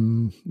cliffs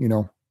and,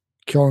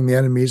 killing the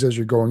enemies as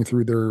you're going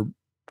through their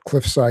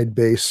cliffside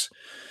base.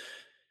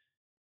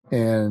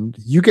 And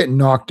you get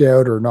knocked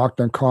out or knocked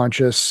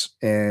unconscious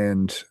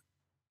and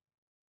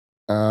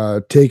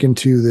taken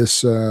to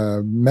this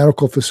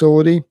medical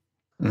facility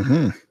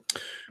where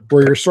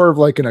you're sort of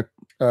like in a,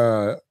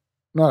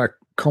 not a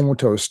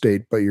comatose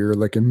state, but you're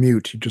like a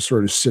mute. You just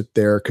sort of sit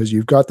there because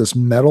you've got this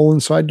metal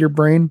inside your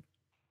brain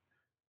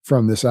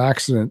from this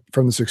accident,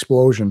 from this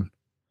explosion.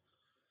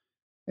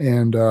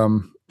 And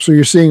so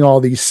you're seeing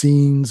all these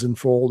scenes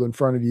unfold in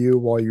front of you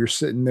while you're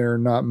sitting there,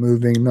 not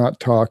moving, not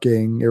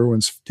talking.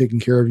 Everyone's taking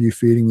care of you,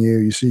 feeding you.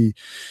 You see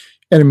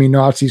enemy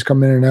Nazis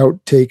come in and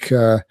out, take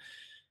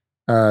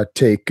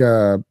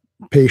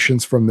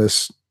patients from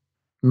this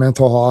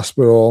mental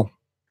hospital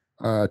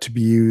to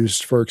be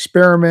used for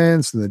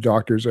experiments, and the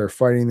doctors are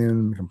fighting them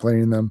and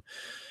complaining them.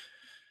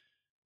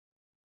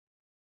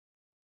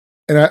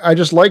 And I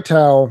just liked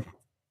how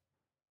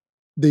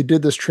they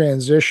did this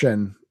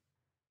transition,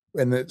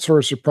 and it sort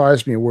of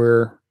surprised me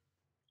where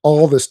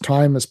all this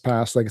time has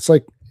passed. Like, it's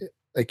like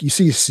you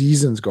see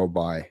seasons go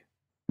by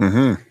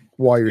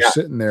while you're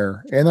sitting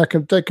there. And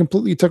that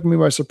completely took me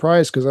by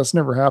surprise because that's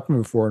never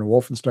happened before in a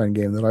Wolfenstein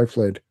game that I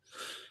played.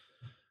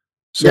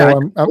 So Yeah,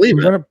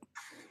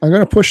 I'm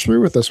gonna push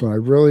through with this one. I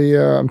really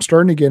I'm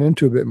starting to get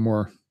into a bit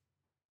more.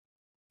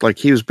 Like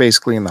he was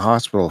basically in the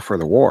hospital for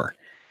the war.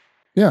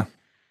 Yeah.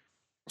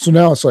 So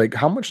now it's like,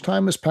 how much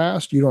time has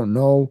passed? You don't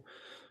know.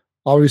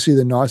 Obviously,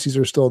 the Nazis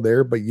are still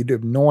there, but you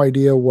have no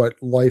idea what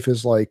life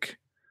is like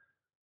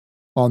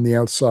on the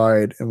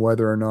outside and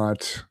whether or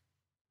not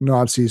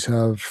Nazis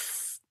have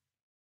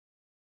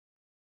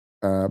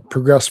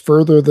progressed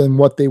further than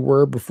what they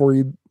were before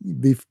you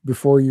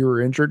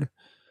were injured.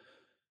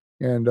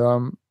 And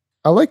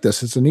I like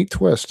this. It's a neat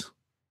twist.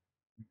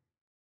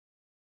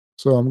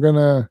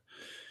 So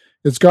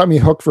it's got me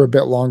hooked for a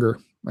bit longer,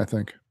 I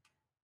think.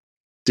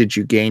 Did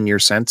you gain your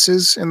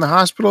senses in the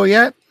hospital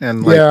yet?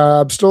 And yeah,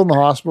 I'm still in the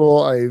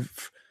hospital.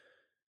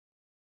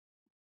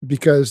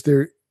 Because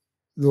the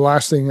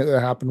last thing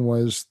that happened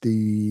was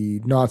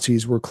the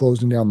Nazis were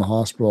closing down the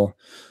hospital.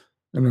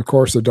 And of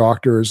course the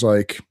doctor is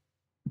like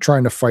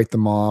trying to fight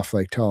them off,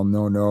 like tell them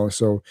no.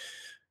 So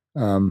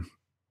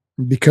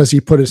because he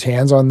put his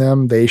hands on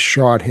them, they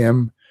shot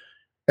him.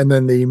 And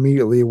then they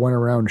immediately went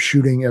around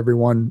shooting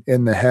everyone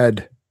in the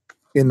head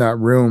in that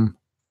room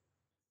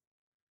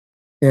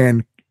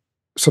and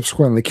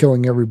subsequently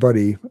killing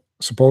everybody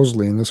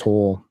supposedly in this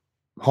whole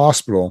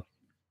hospital.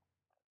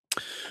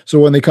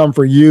 So when they come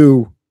for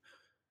you,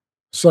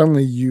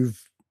 suddenly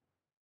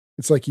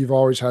it's like you've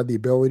always had the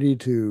ability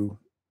to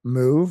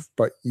move,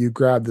 but you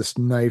grab this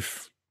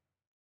knife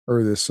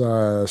or this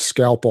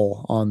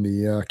scalpel on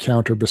the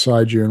counter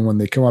beside you. And when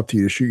they come up to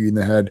you to shoot you in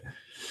the head,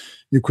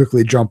 you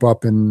quickly jump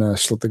up and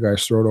slit the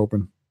guy's throat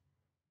open.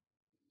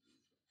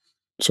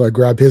 So I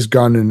grab his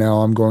gun and now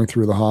I'm going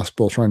through the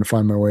hospital trying to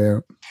find my way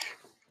out.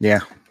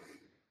 Yeah,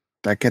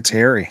 that gets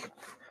hairy.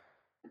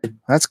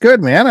 That's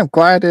good, man. I'm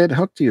glad it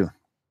hooked you.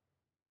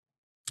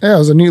 Yeah, it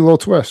was a neat little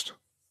twist.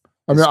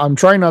 I mean, I'm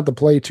trying not to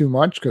play too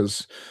much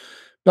because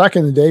back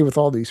in the day with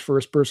all these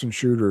first-person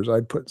shooters,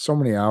 I'd put so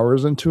many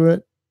hours into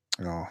it.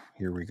 Oh,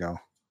 here we go.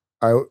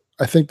 I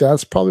think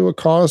that's probably what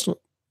caused,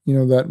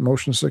 that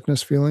motion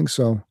sickness feeling.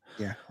 So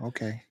yeah,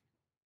 okay.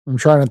 I'm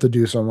trying not to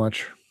do so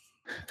much.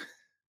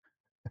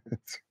 A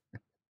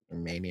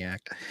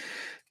maniac.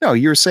 No,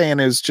 you're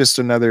saying it was just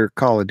another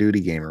Call of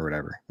Duty game or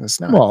whatever. That's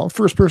not. Well,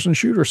 first-person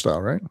shooter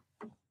style, right?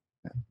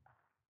 Yeah.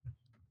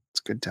 It's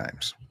good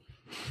times.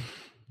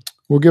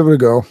 We'll give it a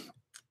go.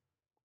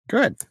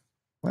 Good.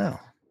 Wow.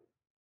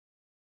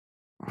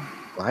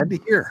 Glad to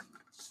hear.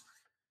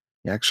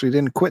 You actually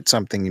didn't quit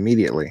something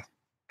immediately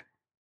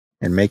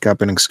and make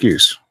up an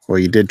excuse. Well,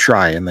 you did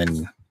try, and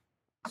then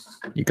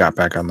you got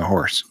back on the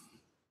horse.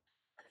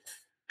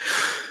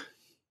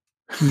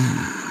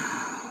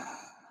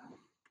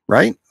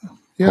 Right?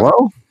 Yep.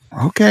 Hello?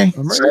 Okay.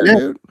 I'm right here,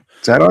 dude.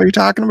 Is that all you're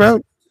talking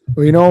about?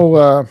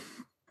 Well,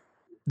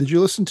 did you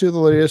listen to the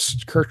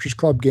latest Cartridge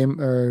Club game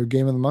of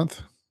the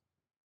month?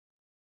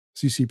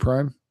 CC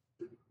Prime?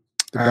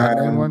 The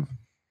Batman one?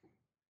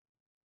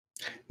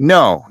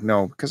 No,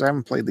 because I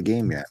haven't played the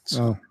game yet.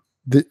 So.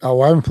 I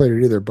haven't played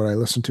it either, but I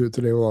listened to it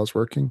today while I was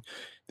working.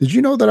 Did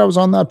you know that I was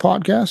on that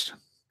podcast?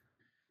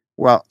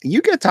 Well,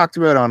 you get talked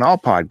about on all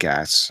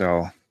podcasts,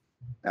 so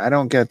I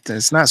don't get.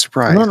 It's not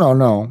surprising.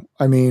 No.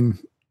 I mean,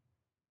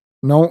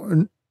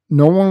 no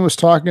one was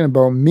talking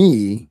about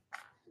me,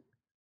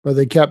 but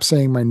they kept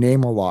saying my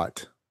name a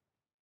lot.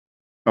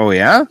 Oh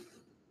yeah,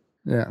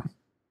 yeah.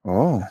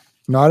 Oh,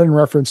 not in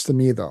reference to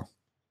me though.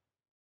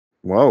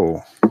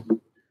 Whoa.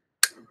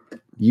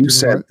 You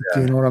said.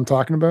 Do you know what I'm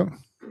talking about?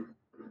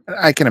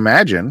 I can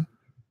imagine,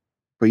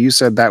 but you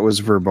said that was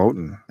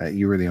verboten. That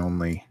you were the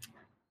only.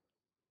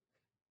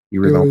 It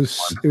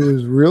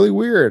was really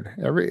weird.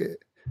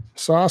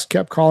 Sauce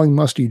kept calling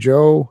Musty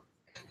Joe,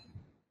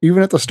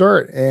 even at the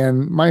start,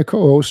 and my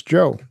co-host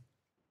Joe.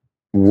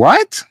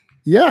 What?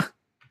 Yeah,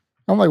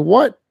 I'm like,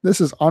 what?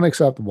 This is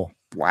unacceptable.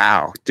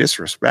 Wow,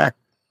 disrespect.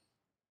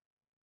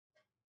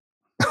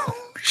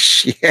 Oh,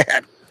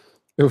 shit.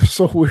 It was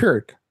so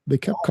weird. They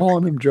kept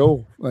calling him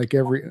Joe like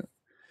every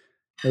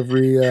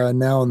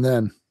now and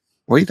then.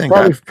 What do you think?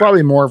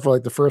 Probably more for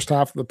like the first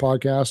half of the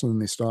podcast, and then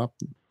they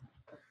stopped.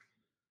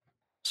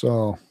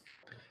 So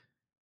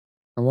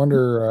I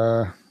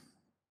wonder.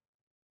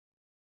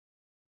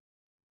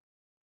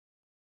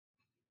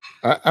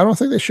 I don't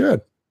think they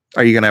should.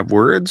 Are you gonna have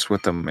words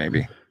with them?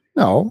 Maybe.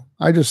 No,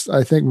 I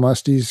think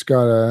Musty's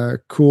got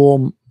a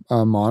cool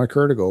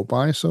moniker to go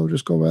by, so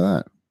just go by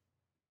that.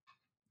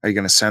 Are you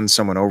gonna send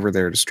someone over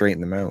there to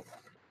straighten them out?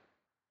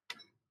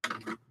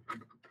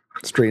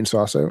 Straighten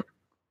sauce out?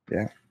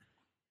 Yeah.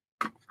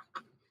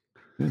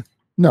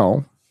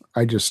 No,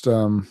 I just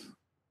it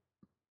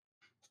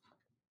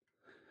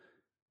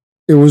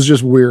was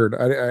just weird.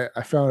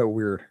 I found it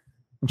weird.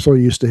 I'm so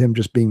used to him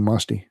just being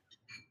Musty.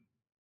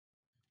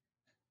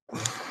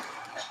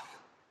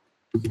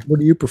 What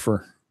do you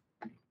prefer?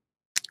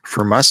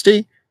 For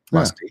Musty?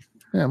 Musty.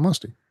 Yeah,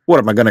 Musty. What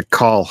am I gonna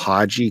call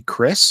Haji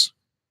Chris?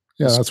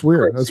 Yeah, that's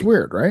weird. That's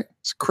weird, right?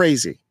 It's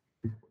crazy.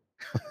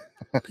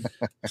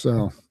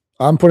 So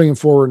I'm putting him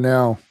forward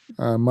now.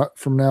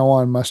 From now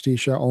on, Musty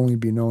shall only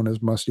be known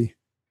as Musty.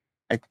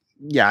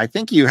 I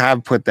think you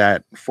have put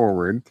that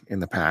forward in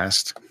the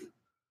past.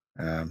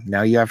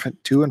 Now you have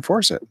to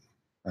enforce it,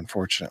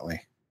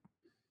 unfortunately.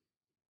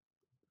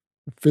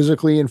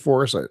 Physically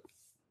enforce it.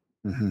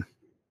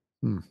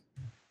 Mm-hmm.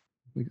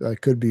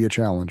 That could be a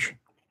challenge.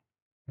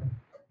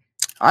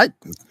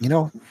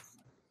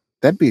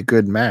 That'd be a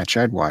good match.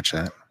 I'd watch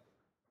that.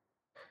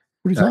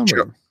 What are you talking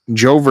about?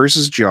 Joe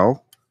versus Joe.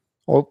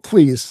 Oh,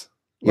 please.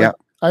 Yeah.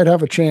 I'd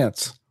have a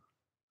chance.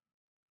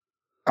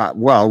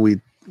 Well, we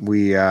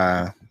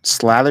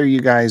slather you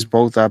guys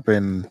both up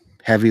in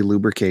heavy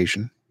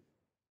lubrication.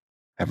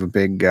 Have a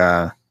big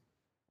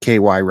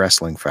KY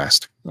wrestling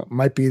fest. That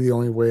might be the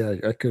only way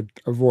I could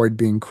avoid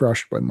being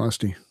crushed by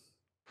Musty.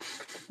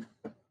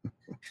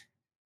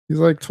 He's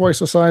like twice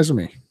the size of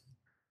me.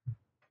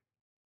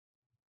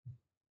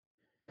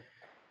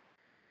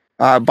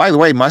 By the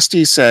way,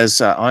 Musty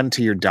says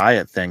onto your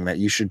diet thing that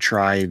you should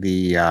try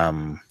the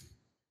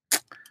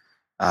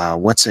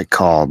what's it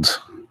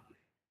called?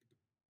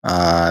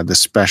 The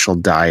special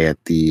diet,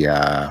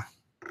 the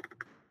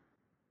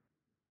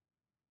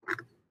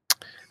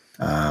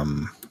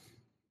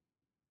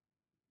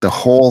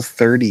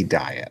Whole30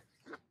 diet.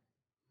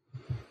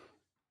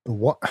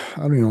 What?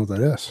 I don't even know what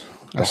that is.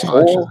 I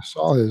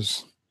saw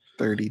his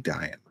 30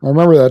 diet. I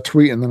remember that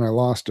tweet and then I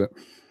lost it.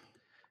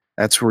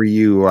 That's where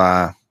you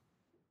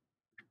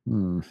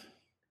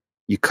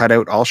you cut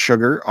out all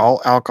sugar,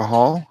 all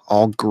alcohol,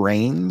 all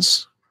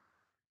grains.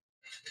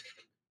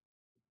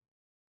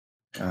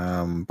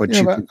 But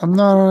I'm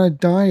not on a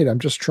diet. I'm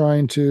just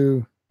trying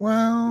to.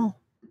 Well,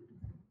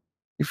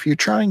 if you're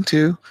trying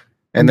to,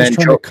 I'm just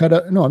trying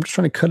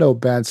to cut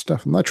out bad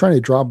stuff. I'm not trying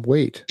to drop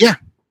weight. Yeah,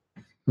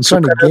 I'm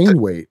trying to gain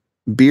weight.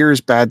 Beer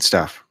is bad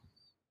stuff.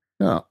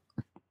 No,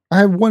 I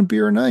have one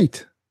beer a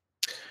night.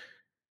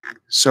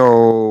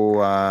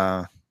 So,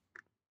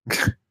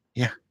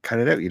 yeah, cut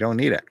it out. You don't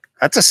need it.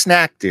 That's a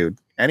snack, dude.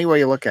 Any way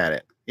you look at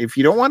it. If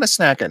you don't want a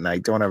snack at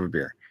night, don't have a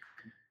beer.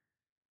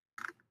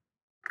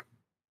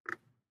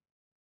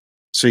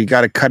 So you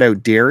got to cut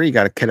out dairy, you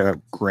got to cut out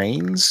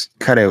grains,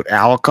 cut out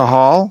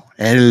alcohol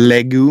and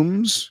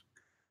legumes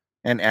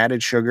and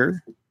added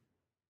sugar,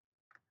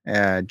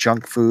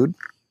 junk food.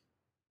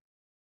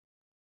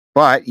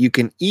 But you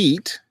can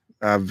eat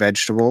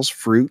vegetables,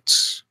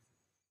 fruits,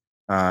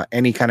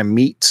 any kind of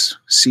meats,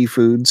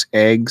 seafoods,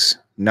 eggs,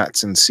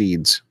 nuts and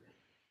seeds,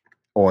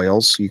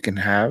 oils you can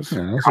have.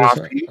 Yeah,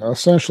 coffee.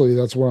 Essentially,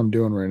 that's what I'm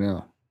doing right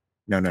now.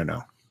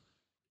 No.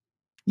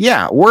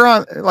 Yeah, we're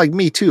on, like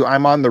me too.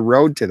 I'm on the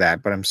road to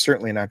that, but I'm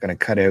certainly not going to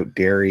cut out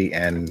dairy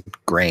and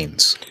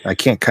grains. I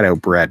can't cut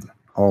out bread.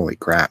 Holy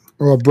crap.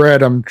 Well,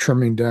 bread, I'm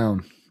trimming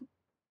down.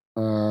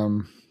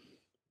 I'm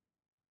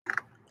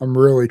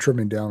really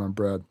trimming down on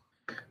bread.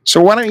 So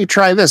why don't you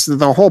try this?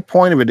 The whole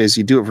point of it is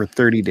you do it for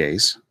 30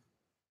 days.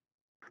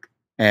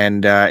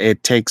 And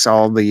it takes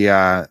all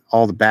the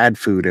bad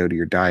food out of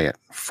your diet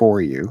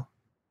for you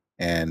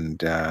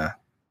and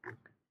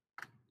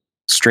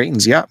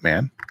straightens you up,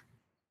 man.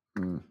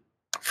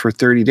 For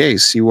 30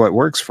 days, see what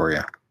works for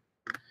you.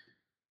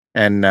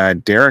 And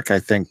Derek, I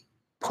think,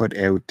 put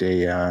out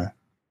a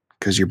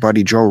because your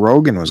buddy Joe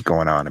Rogan was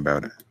going on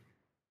about it.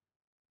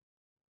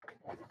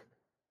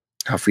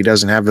 How if he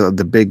doesn't have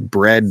the big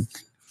bread,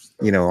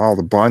 all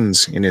the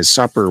buns in his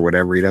supper or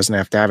whatever, he doesn't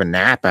have to have a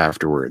nap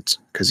afterwards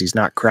because he's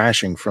not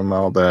crashing from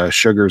all the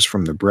sugars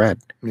from the bread.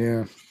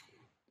 Yeah.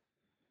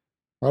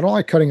 I don't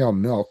like cutting out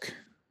milk.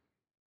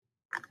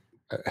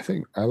 I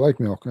think I like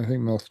milk. I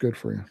think milk's good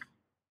for you.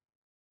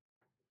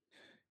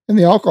 And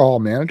the alcohol,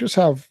 man, I just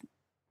have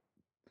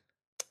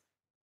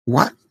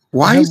what?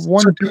 Why is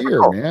one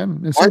beer,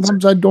 man? And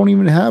sometimes I don't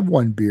even have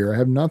one beer. I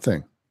have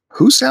nothing.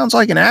 Who sounds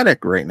like an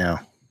addict right now?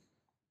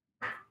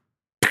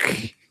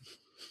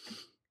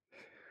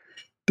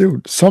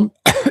 Dude,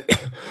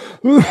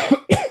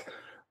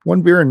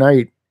 one beer a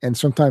night and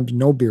sometimes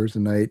no beers a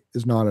night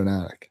is not an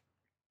addict.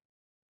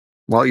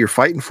 Well, you're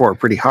fighting for it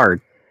pretty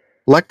hard.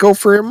 Let go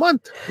for a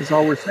month is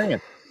all we're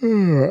saying.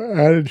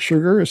 Added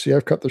sugar. See,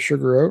 I've cut the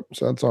sugar out,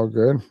 so that's all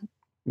good.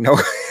 No,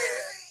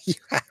 you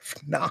have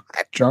not.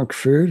 Junk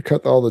food.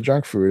 Cut all the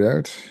junk food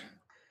out.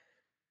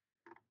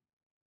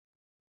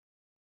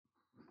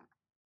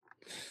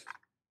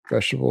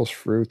 Vegetables,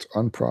 fruits,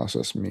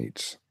 unprocessed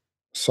meats.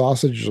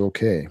 Sausage is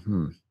okay.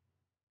 Well,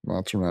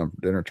 that's when I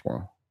have dinner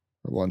tomorrow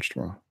or lunch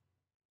tomorrow.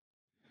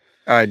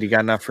 Do you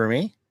got enough for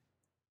me?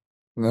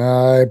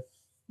 I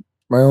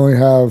only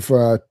have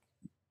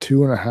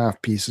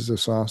 2.5 pieces of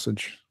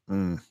sausage.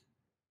 Mm.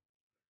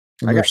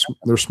 And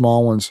they're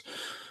small ones.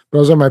 But I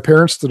was at my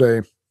parents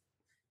today,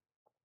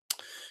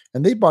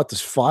 and they bought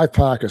this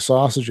 5-pack of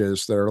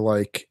sausages that are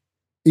like,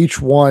 each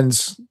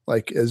one's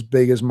like as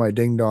big as my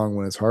ding dong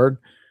when it's hard.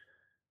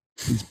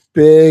 It's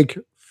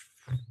big,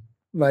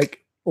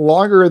 like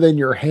longer than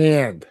your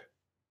hand.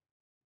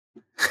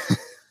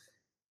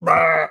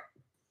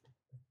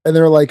 And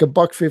they're like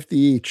 $1.50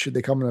 each.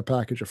 They come in a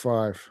package of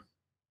 5.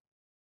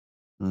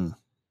 Mm.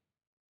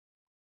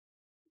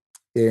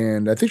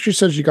 And I think she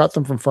said she got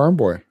them from Farm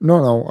Boy. No,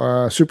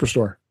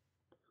 Superstore.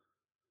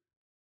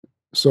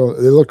 So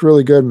they look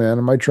really good, man.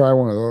 I might try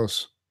one of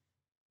those.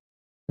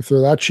 If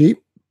they're that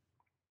cheap,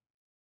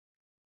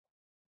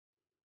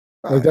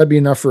 like that'd be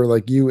enough for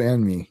like you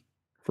and me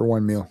for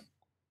one meal.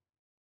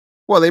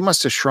 Well, they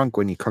must have shrunk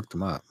when you cooked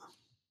them up.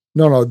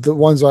 No, the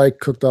ones I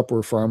cooked up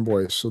were Farm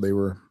Boys, so they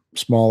were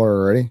smaller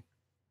already.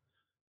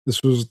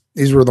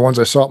 These were the ones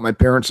I saw at my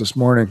parents this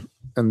morning,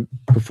 and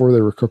before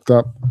they were cooked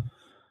up.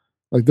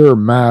 Like they're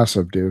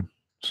massive, dude.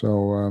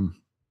 So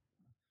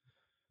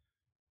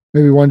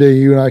maybe one day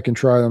you and I can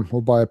try them.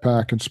 We'll buy a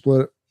pack and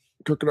split it,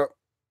 cook it up.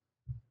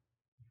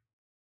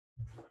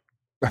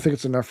 I think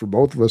it's enough for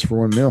both of us for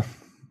one meal.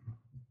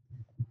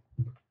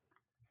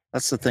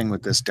 That's the thing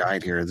with this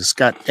diet here. This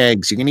got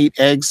eggs. You can eat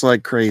eggs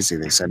like crazy.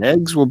 They said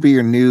eggs will be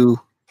your new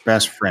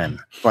best friend.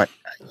 But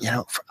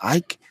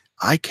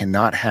I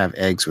cannot have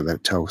eggs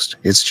without toast.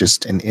 It's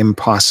just an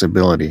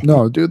impossibility.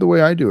 No, do it the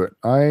way I do it.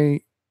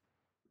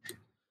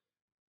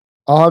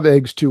 I'll have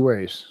eggs 2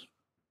 ways.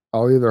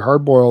 I'll either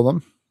hard boil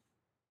them.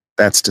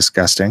 That's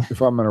disgusting.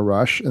 If I'm in a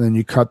rush, and then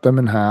you cut them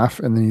in half,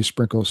 and then you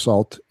sprinkle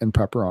salt and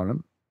pepper on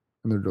them,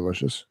 and they're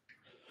delicious.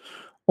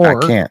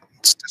 Or I can't.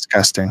 It's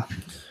disgusting.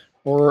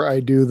 Or I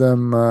do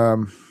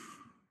them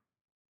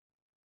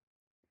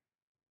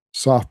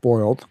soft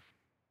boiled,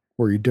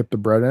 where you dip the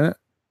bread in it.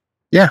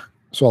 Yeah.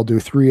 So I'll do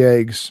 3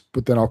 eggs,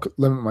 but then I'll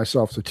limit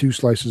myself to 2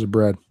 slices of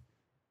bread.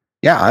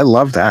 Yeah, I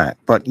love that,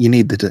 but you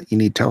need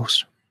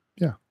toast.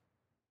 Yeah.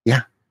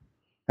 Yeah.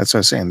 That's what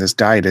I was saying. This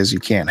diet is you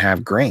can't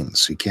have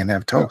grains. You can't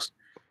have toast.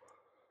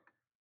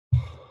 Yeah.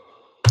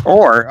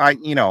 Or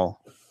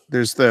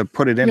there's the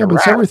put it in. Yeah, but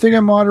it's everything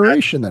in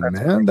moderation then,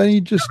 man.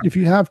 Then if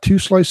you have 2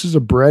 slices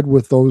of bread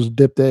with those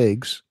dipped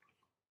eggs,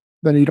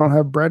 then you don't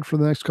have bread for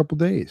the next couple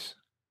days.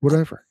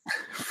 Whatever.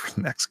 For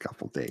the next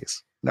couple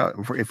days. No,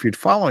 if you're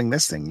following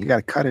this thing, you got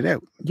to cut it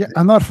out. Yeah,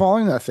 I'm not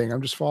following that thing.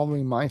 I'm just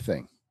following my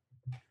thing.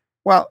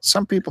 Well,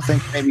 some people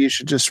think maybe you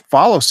should just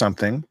follow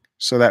something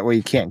so that way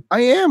you can't.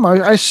 I am.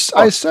 I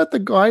set the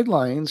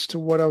guidelines to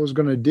what I was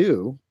going to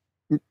do.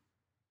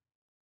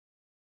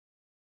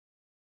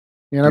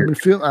 And I've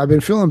been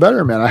feeling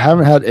better, man. I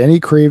haven't had any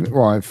craving.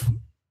 Well, I've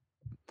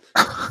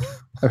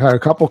had a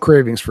couple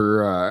cravings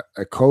for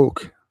a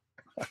Coke,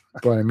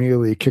 but I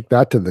immediately kicked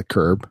that to the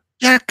curb.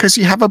 Yeah, because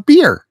you have a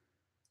beer.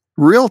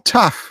 Real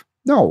tough.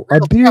 No,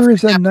 a beer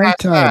is at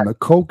nighttime. A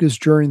Coke is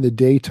during the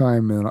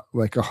daytime, and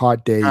like a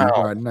hot day, you've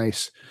got a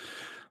nice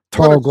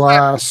tall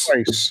glass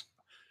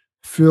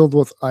filled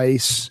with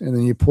ice, and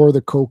then you pour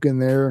the Coke in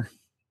there.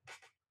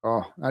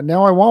 Oh,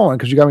 now I want one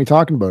because you got me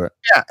talking about it.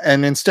 Yeah,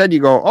 and instead you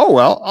go, oh,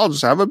 well, I'll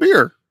just have a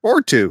beer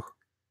or 2.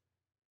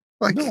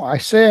 Like, no, I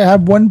say I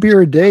have 1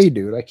 beer a day,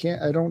 dude.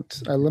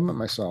 I limit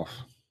myself.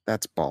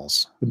 That's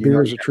balls. The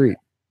beer is a treat.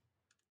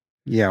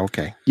 Yeah,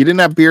 okay. You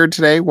didn't have beer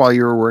today while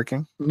you were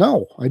working?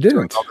 No, I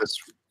didn't.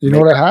 You know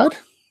what I had?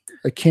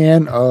 A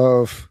can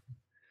of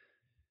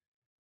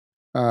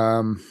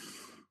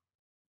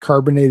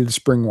carbonated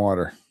spring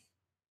water.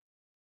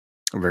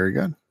 Very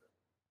good.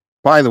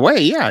 By the way,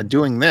 yeah,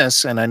 doing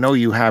this, and I know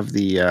you have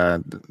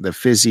the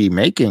fizzy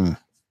making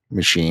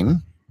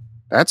machine.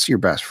 That's your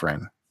best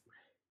friend.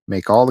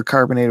 Make all the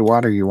carbonated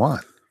water you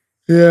want.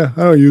 Yeah,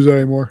 I don't use that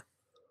anymore.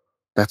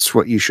 That's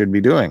what you should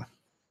be doing.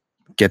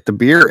 Get the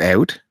beer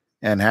out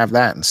and have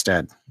that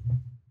instead.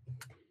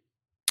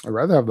 I'd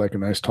rather have like a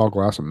nice tall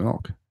glass of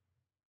milk.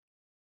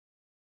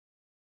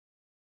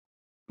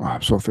 Oh,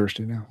 I'm so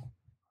thirsty now.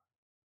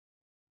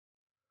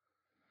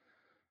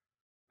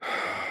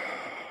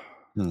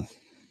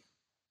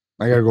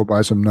 I gotta go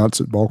buy some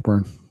nuts at Bulk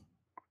Burn.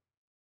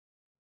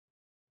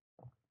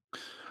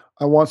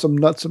 I want some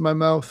nuts in my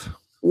mouth.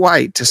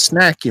 Why? To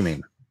snack, you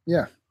mean?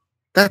 Yeah.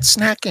 That's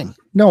snacking.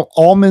 No,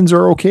 almonds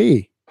are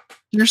okay.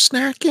 You're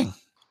snacking.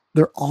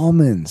 They're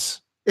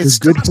almonds. It's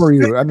good for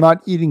you. I'm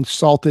not eating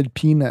salted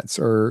peanuts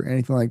or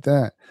anything like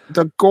that.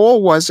 The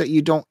goal was that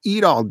you don't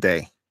eat all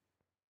day.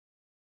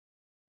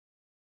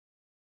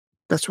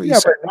 That's what you Yeah,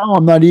 said. but now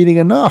I'm not eating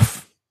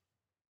enough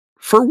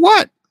For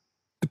what?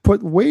 to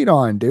put weight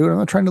on, dude. I'm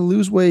not trying to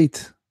lose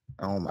weight.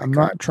 Oh my I'm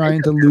God. not trying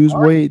Make to up your lose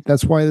mind. weight.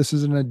 That's why this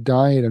isn't a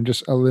diet. I'm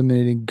just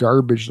eliminating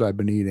garbage that I've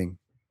been eating.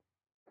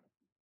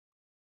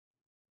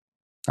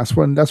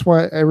 That's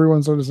why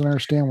everyone doesn't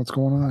understand what's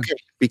going on. Okay,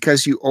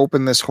 because you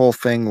opened this whole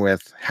thing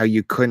with how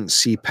you couldn't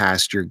see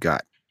past your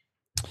gut.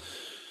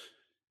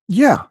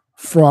 Yeah,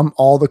 from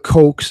all the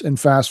Cokes and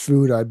fast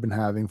food I've been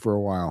having for a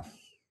while.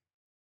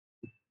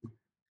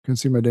 Couldn't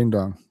see my ding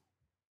dong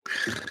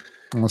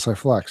unless I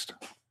flexed.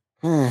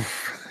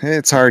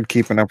 It's hard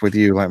keeping up with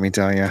you, let me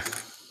tell you.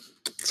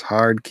 It's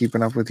hard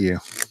keeping up with you.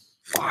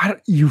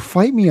 You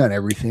fight me on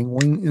everything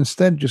when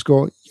instead just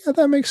go, yeah,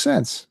 that makes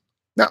sense.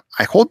 No,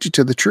 I hold you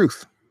to the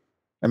truth.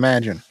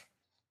 Imagine.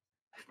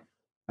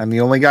 I'm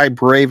the only guy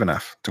brave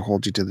enough to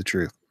hold you to the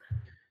truth.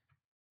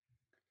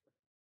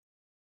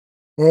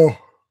 Oh,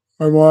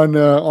 I'm on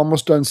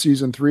almost done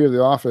season 3 of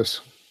The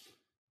Office.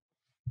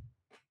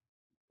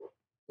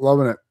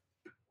 Loving it.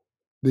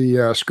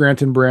 The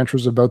Scranton branch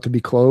was about to be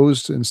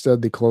closed.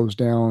 Instead, they closed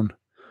down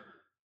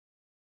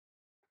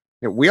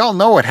Yeah, we all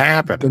know what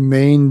happened. the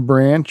main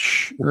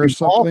branch or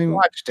We've all something.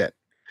 watched it.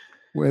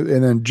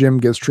 And then Jim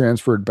gets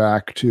transferred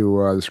back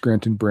to the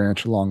Scranton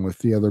branch along with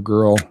the other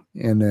girl.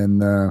 And then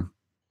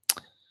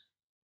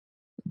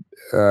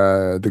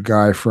the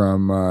guy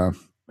from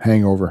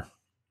Hangover.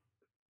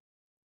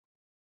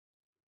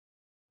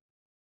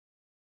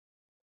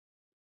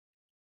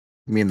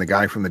 You mean the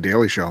guy from the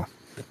Daily Show?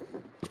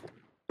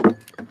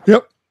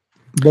 Yep.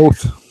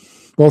 Both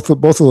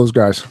of those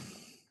guys.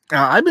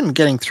 I've been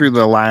getting through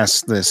the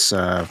last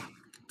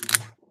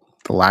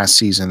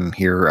season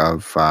here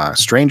of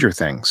Stranger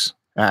Things.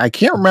 I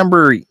can't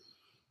remember.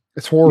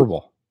 It's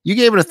horrible. You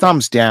gave it a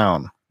thumbs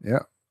down. Yeah.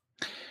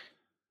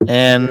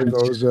 And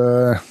those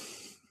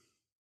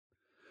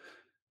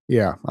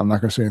yeah, I'm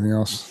not gonna say anything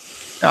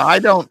else.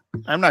 I'm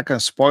not going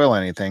to spoil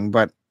anything,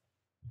 but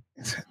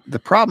the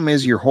problem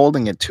is you're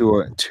holding it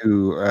to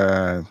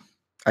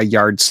a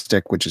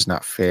yardstick, which is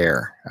not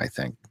fair. I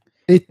think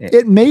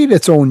it made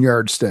its own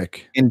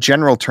yardstick. In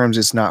general terms,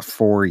 it's not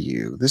for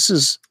you. This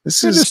is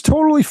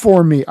totally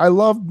for me. I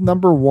love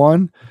number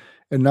 1,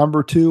 and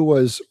number 2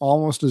 was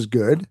almost as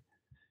good.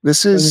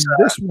 This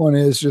one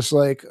is just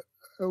like,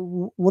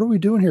 what are we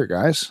doing here,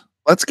 guys?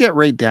 Let's get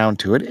right down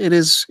to it. It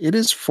is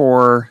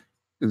for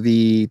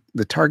the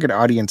target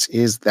audience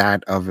is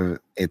that of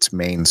its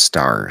main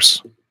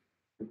stars.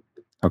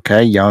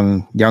 Okay,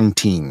 young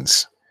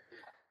teens.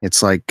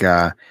 It's like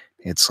an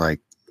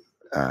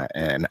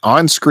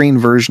on-screen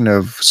version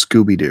of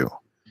Scooby-Doo.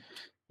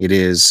 It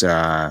is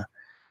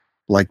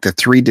like the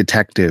Three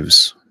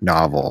Detectives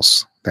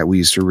novels that we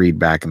used to read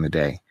back in the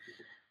day.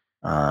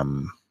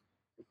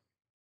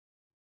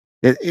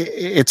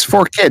 It's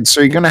for kids,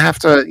 so you're gonna have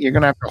to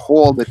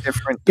hold a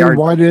different. Then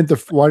why did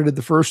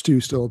the first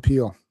 2 still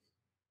appeal?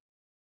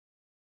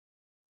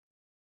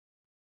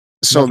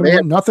 So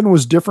nothing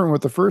was different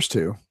with the first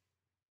 2,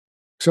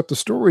 except the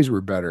stories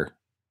were better.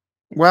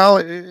 Well,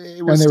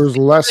 and there was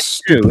less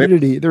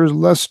stupidity. There was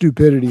less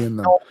stupidity in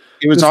them.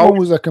 This one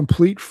was a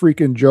complete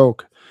freaking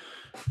joke.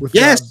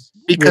 Because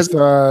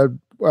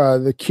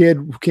the kid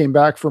who came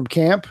back from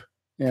camp,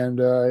 and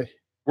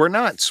we're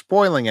not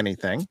spoiling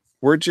anything.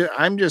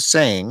 I'm just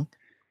saying.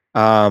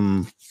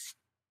 I'm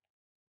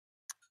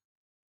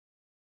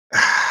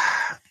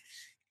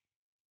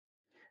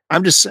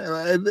just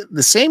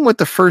the same with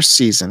the first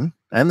season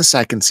and the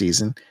second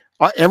season.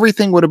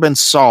 Everything would have been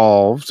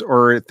solved,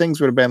 or things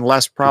would have been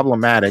less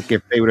problematic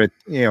if they would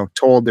have,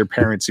 told their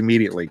parents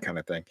immediately, kind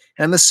of thing.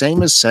 And the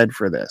same is said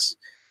for this.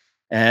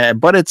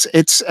 But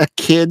it's a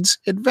kid's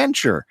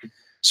adventure,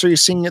 so you're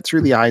seeing it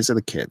through the eyes of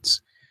the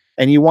kids,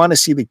 and you want to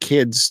see the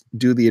kids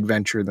do the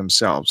adventure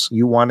themselves.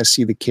 You want to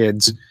see the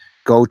kids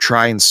go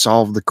try and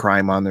solve the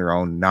crime on their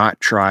own,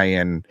 not try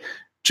and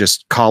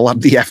just call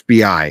up the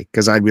FBI.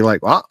 Because I'd be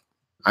like, well,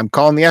 I'm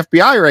calling the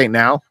FBI right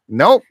now.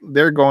 Nope,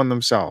 they're going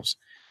themselves.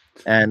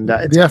 And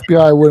the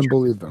FBI wouldn't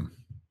believe them.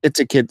 It's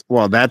a kid.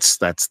 Well, that's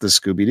the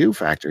Scooby-Doo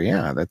factor.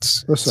 Yeah,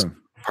 that's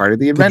part of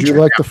the adventure. Did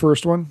you like the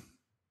first one?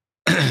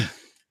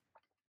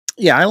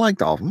 Yeah, I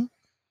liked all of them.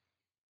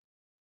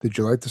 Did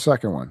you like the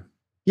second one?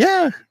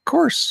 Yeah, of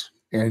course.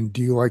 And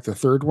do you like the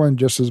third one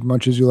just as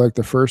much as you like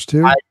the first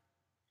 2?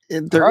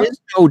 There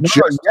is no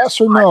just yes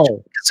or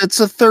no. It's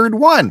the third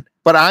one,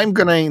 but I'm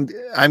going to.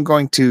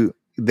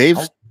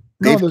 It's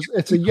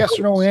a yes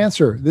or no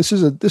answer. This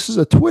is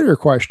a Twitter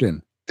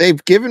question.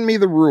 They've given me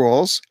the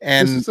rules,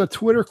 and this is a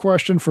Twitter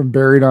question from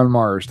Buried on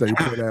Mars that he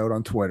put out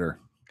on Twitter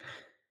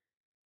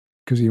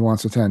because he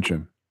wants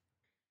attention.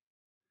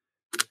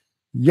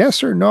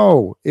 Yes or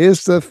no?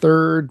 Is the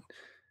third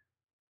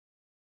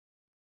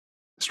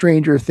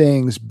Stranger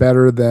Things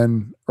better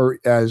than or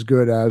as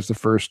good as the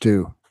first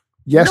 2?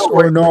 Yes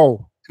or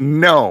no?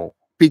 No,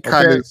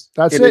 because okay,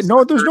 that's it.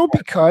 No, there's no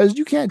because.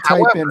 You can't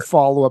type in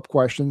follow-up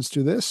questions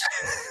to this.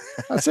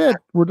 That's it.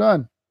 We're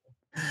done.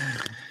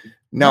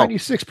 No,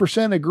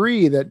 96%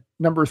 agree that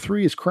number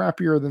 3 is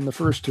crappier than the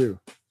first 2.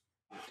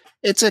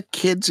 It's a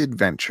kid's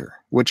adventure,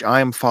 which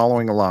I am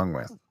following along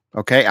with.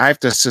 Okay, I have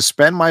to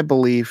suspend my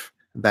belief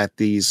that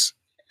these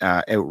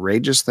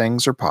outrageous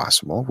things are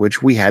possible,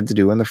 which we had to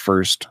do in the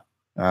first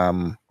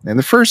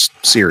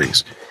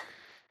series.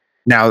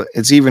 Now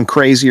it's even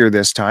crazier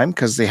this time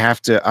because they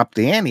have to up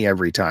the ante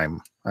every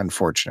time,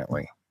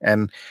 unfortunately.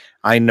 And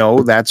I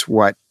know that's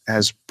what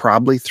has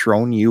probably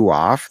thrown you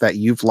off, that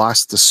you've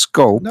lost the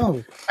scope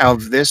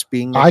of this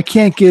being. I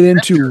can't get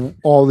into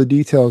all the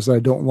details that I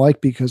don't like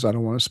because I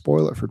don't want to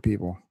spoil it for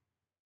people.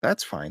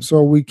 That's fine.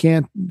 So we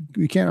can't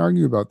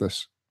argue about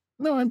this.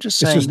 No, I'm just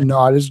saying it's just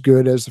not as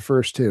good as the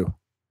first two.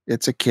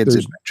 It's a kid's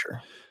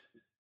adventure.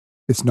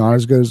 It's not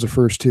as good as the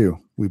first two.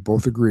 We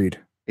both agreed.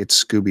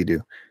 It's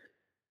Scooby-Doo.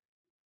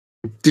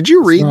 Did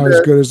you read? Not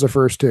as good as the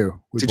first two.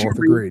 We both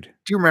agreed.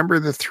 Do you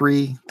remember the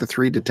three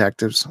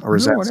detectives? Or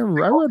is that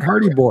whatever? I read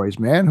Hardy Boys,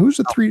 man. Who's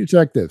the three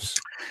detectives?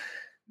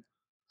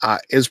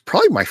 It was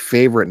probably my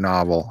favorite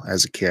novel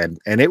as a kid,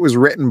 and it was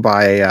written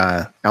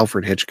by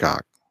Alfred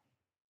Hitchcock,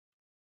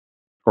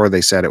 or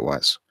they said it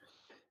was.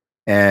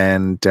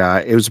 And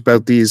it was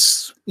about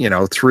these,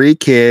 three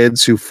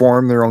kids who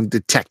form their own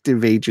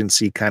detective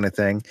agency kind of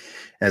thing.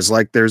 As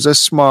like, there's a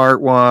smart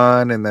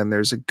one, and then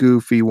there's a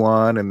goofy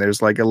one, and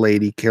there's like a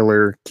lady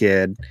killer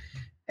kid.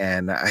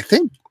 And I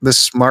think the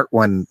smart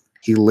one,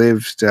 he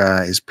lived,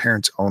 his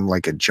parents owned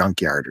like a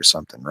junkyard or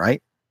something,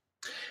 right?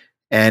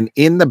 And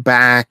in the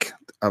back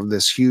of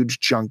this huge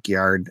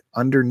junkyard,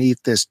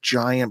 underneath this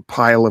giant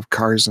pile of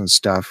cars and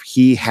stuff,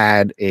 he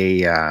had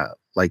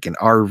like an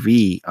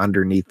RV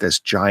underneath this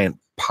giant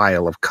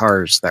pile of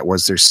cars that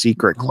was their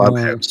secret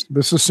clubhouse.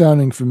 This is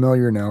sounding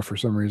familiar now for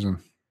some reason.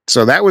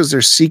 So that was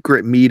their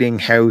secret meeting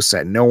house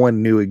that no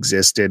one knew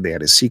existed. They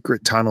had a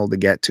secret tunnel to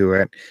get to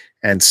it.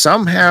 And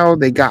somehow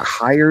they got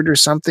hired or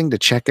something to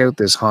check out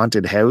this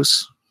haunted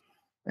house.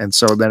 And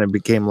so then it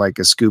became like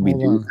a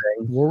Scooby-Doo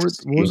thing. What was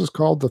this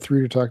called? The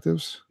Three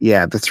Detectives?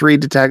 Yeah, the Three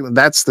Detectives.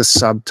 That's the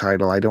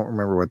subtitle. I don't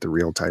remember what the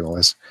real title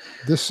is.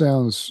 This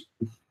sounds...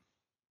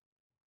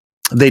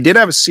 They did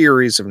have a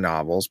series of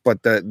novels, but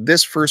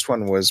this first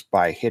one was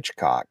by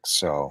Hitchcock,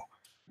 so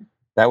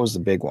that was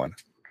the big one.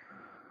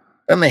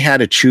 Then they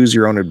had a Choose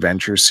Your Own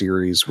Adventure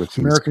series with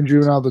American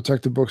Juvenile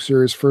Detective Book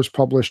Series, first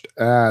published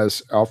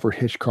as Alfred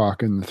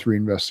Hitchcock and the Three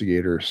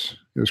Investigators.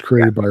 It was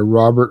created by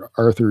Robert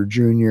Arthur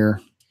Jr.,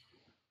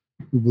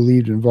 who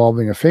believed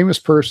involving a famous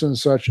person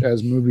such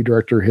as movie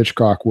director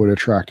Hitchcock would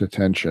attract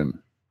attention.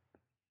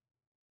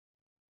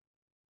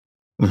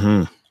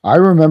 Mm-hmm. I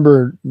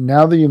remember,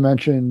 now that you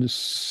mentioned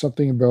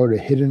something about a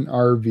hidden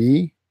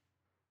RV.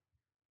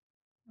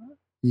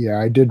 Yeah,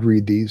 I did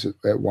read these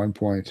at one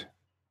point.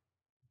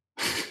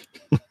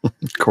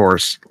 Of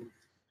course.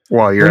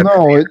 Well,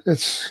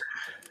 it's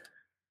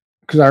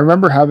because I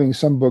remember having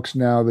some books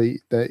now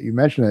that you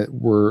mentioned it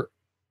where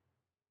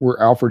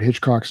Alfred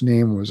Hitchcock's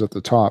name was at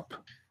the top.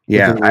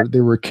 Yeah,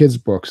 they were kids'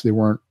 books. They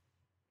weren't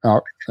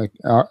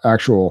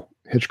actual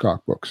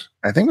Hitchcock books.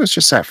 I think it was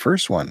just that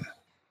first one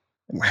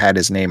had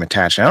his name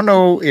attached. I don't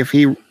know if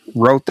he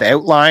wrote the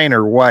outline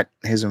or what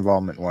his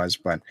involvement was,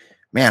 but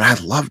man, I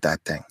loved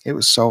that thing. It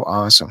was so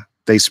awesome.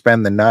 They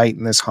spend the night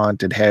in this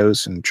haunted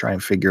house and try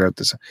and figure out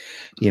this,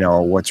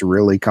 what's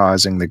really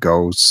causing the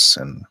ghosts.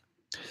 And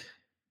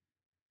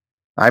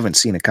I haven't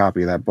seen a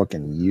copy of that book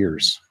in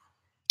years.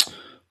 It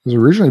was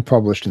originally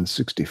published in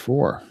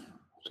 1964,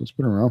 so it's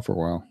been around for a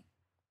while.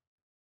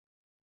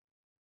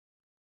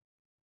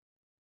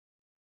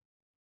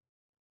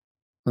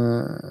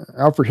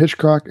 Alfred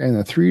Hitchcock and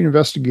the Three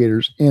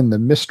Investigators and the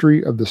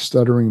Mystery of the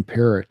Stuttering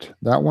Parrot.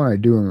 That one I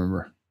do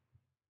remember.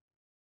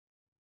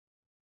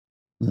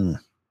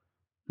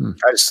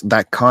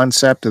 That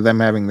concept of them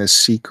having this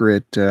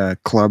secret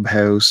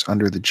clubhouse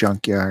under the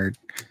junkyard.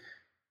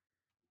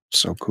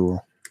 So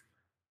cool.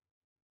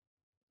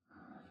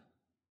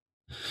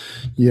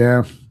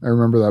 Yeah, I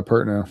remember that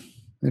part now.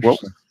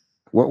 Interesting.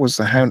 What was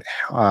the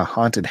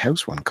haunted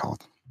house one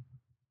called?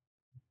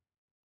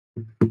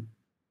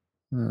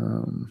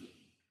 You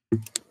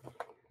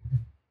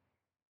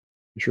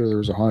sure there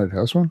was a haunted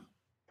house one?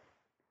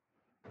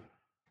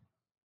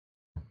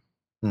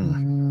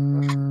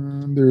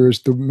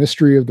 There's the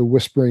Mystery of the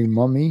Whispering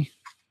Mummy.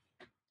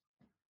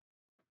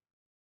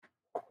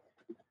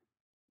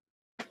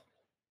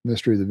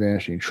 Mystery of the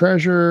Vanishing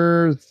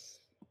Treasure.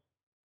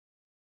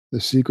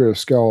 The Secret of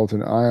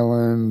Skeleton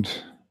Island.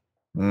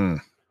 I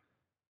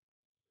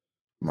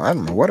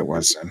don't know what it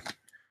was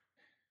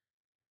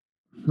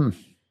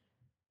then.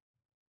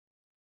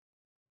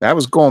 That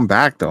was going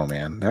back though,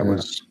 man. That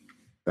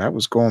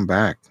was going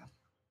back.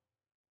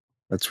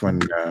 That's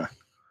when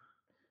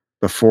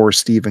before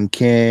Stephen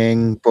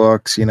King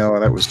books,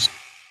 that was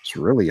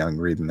really young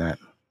reading that.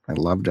 I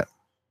loved it.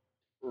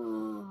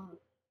 All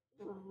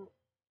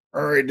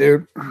right,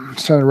 dude.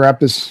 It's time to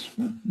wrap this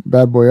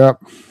bad boy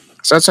up.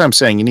 So that's what I'm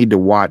saying. You need to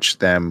watch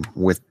them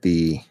with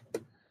the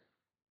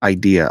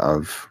idea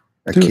of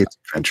a kid's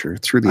adventure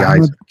through the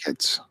eyes of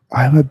kids.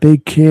 I'm a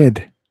big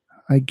kid.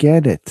 I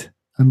get it.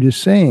 I'm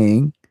just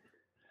saying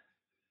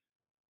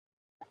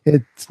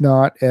it's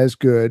not as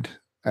good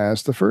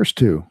as the first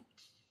two.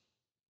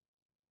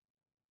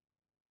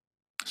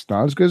 It's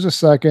not as good as the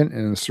second,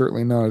 and it's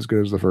certainly not as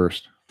good as the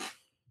first.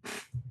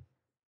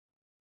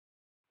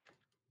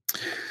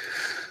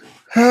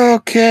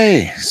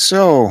 Okay,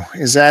 so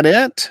is that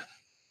it?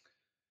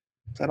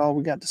 Is that all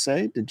we got to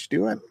say? Did you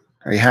do it?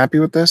 Are you happy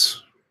with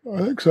this? I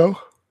think so.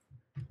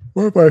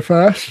 Went by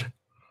fast.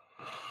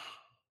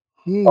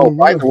 Oh,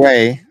 by the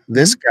way,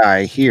 this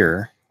guy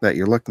here that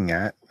you're looking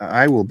at,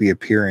 I will be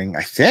appearing.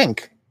 I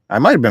think I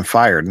might have been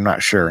fired. I'm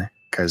not sure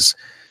because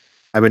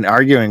I've been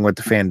arguing with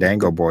the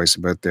Fandango boys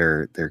about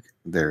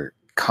their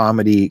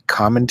comedy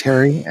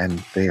commentary,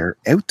 and they are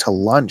out to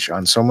lunch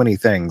on so many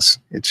things.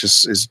 It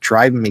just is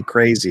driving me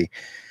crazy.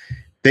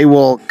 They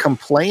will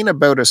complain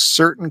about a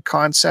certain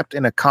concept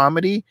in a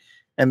comedy,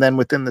 and then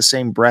within the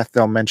same breath,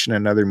 they'll mention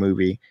another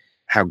movie,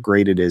 how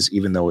great it is,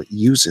 even though it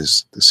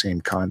uses the same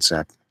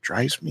concept.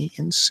 Drives me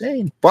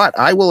insane. But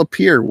I will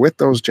appear with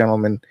those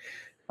gentlemen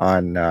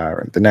on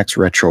the next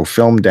Retro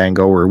Film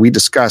Dango, where we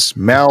discuss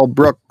Mel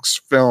Brooks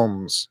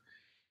films.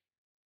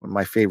 One of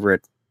my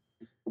favorite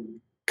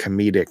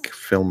comedic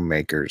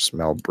filmmakers,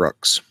 Mel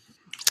Brooks.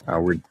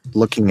 We're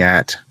looking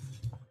at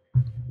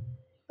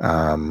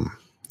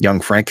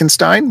Young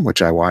Frankenstein,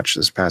 which I watched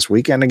this past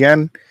weekend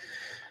again.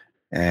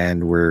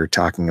 And we're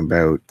talking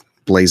about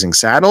Blazing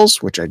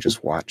Saddles, which I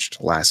just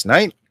watched last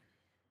night.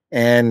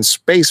 And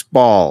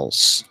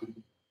Spaceballs,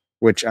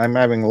 which I'm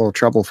having a little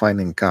trouble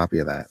finding a copy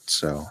of that.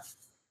 So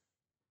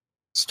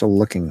still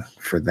looking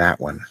for that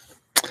one.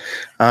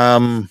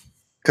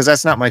 Because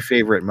that's not my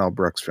favorite Mel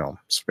Brooks film,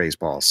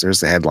 Spaceballs.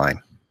 There's the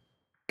headline.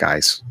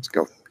 Guys, let's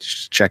go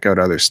check out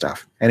other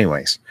stuff.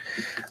 Anyways,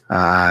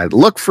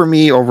 look for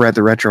me over at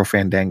the Retro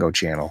Fandango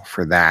channel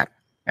for that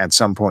at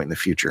some point in the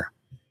future.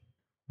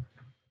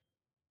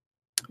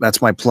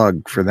 That's my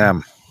plug for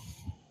them.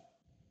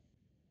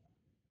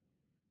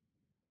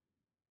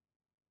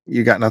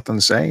 You got nothing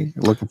to say?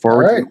 Looking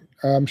forward to it?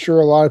 I'm sure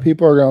a lot of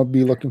people are going to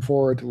be looking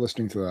forward to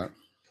listening to that.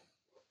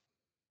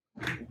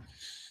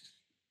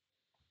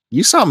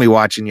 You saw me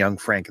watching Young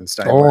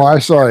Frankenstein. Oh, I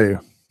saw you.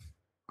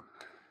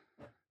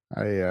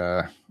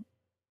 I'm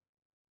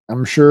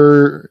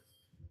sure.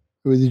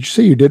 Did you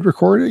say you did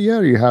record it yet,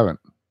 or you haven't?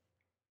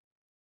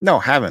 No,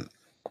 haven't.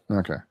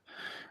 Okay.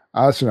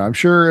 Listen, I'm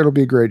sure it'll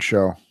be a great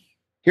show.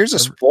 Here's a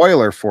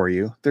spoiler for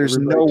you. There's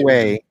no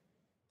way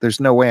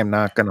I'm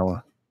not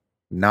gonna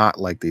not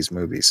like these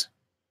movies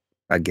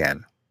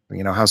again.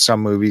 You know how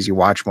some movies you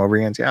watch them over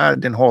again and say, it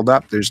didn't hold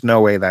up. There's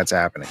no way that's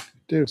happening.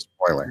 Dude,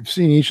 spoiler. I've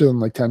seen each of them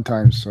like 10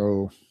 times,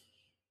 so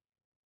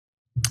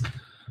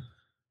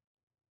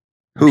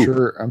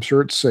I'm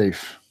sure it's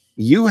safe.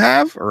 You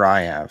have or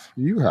I have?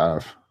 You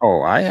have.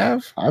 Oh, I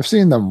have? I've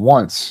seen them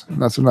once,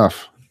 and that's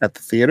enough. At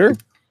the theater?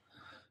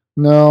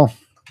 No.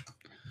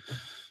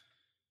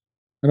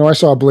 I know I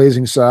saw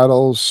Blazing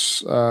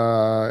Saddles.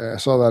 I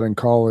saw that in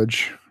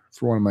college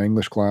for one of my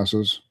English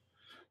classes.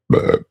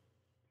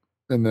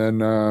 And then,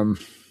 the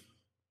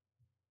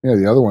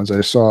other ones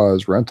I saw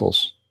as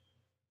rentals.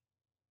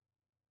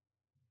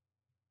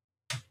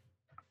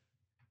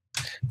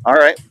 All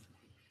right.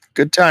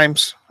 Good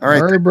times. All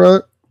right,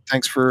 bro.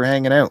 Thanks for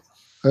hanging out.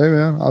 Hey,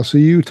 man. I'll see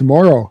you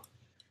tomorrow.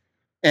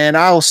 And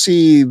I'll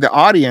see the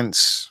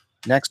audience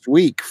next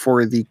week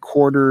for the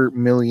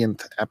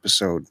 250,000th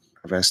episode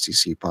of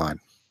STC Pod.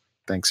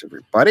 Thanks,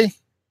 everybody.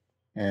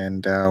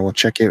 And we'll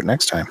check you out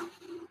next time.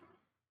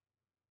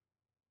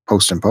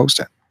 Post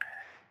it.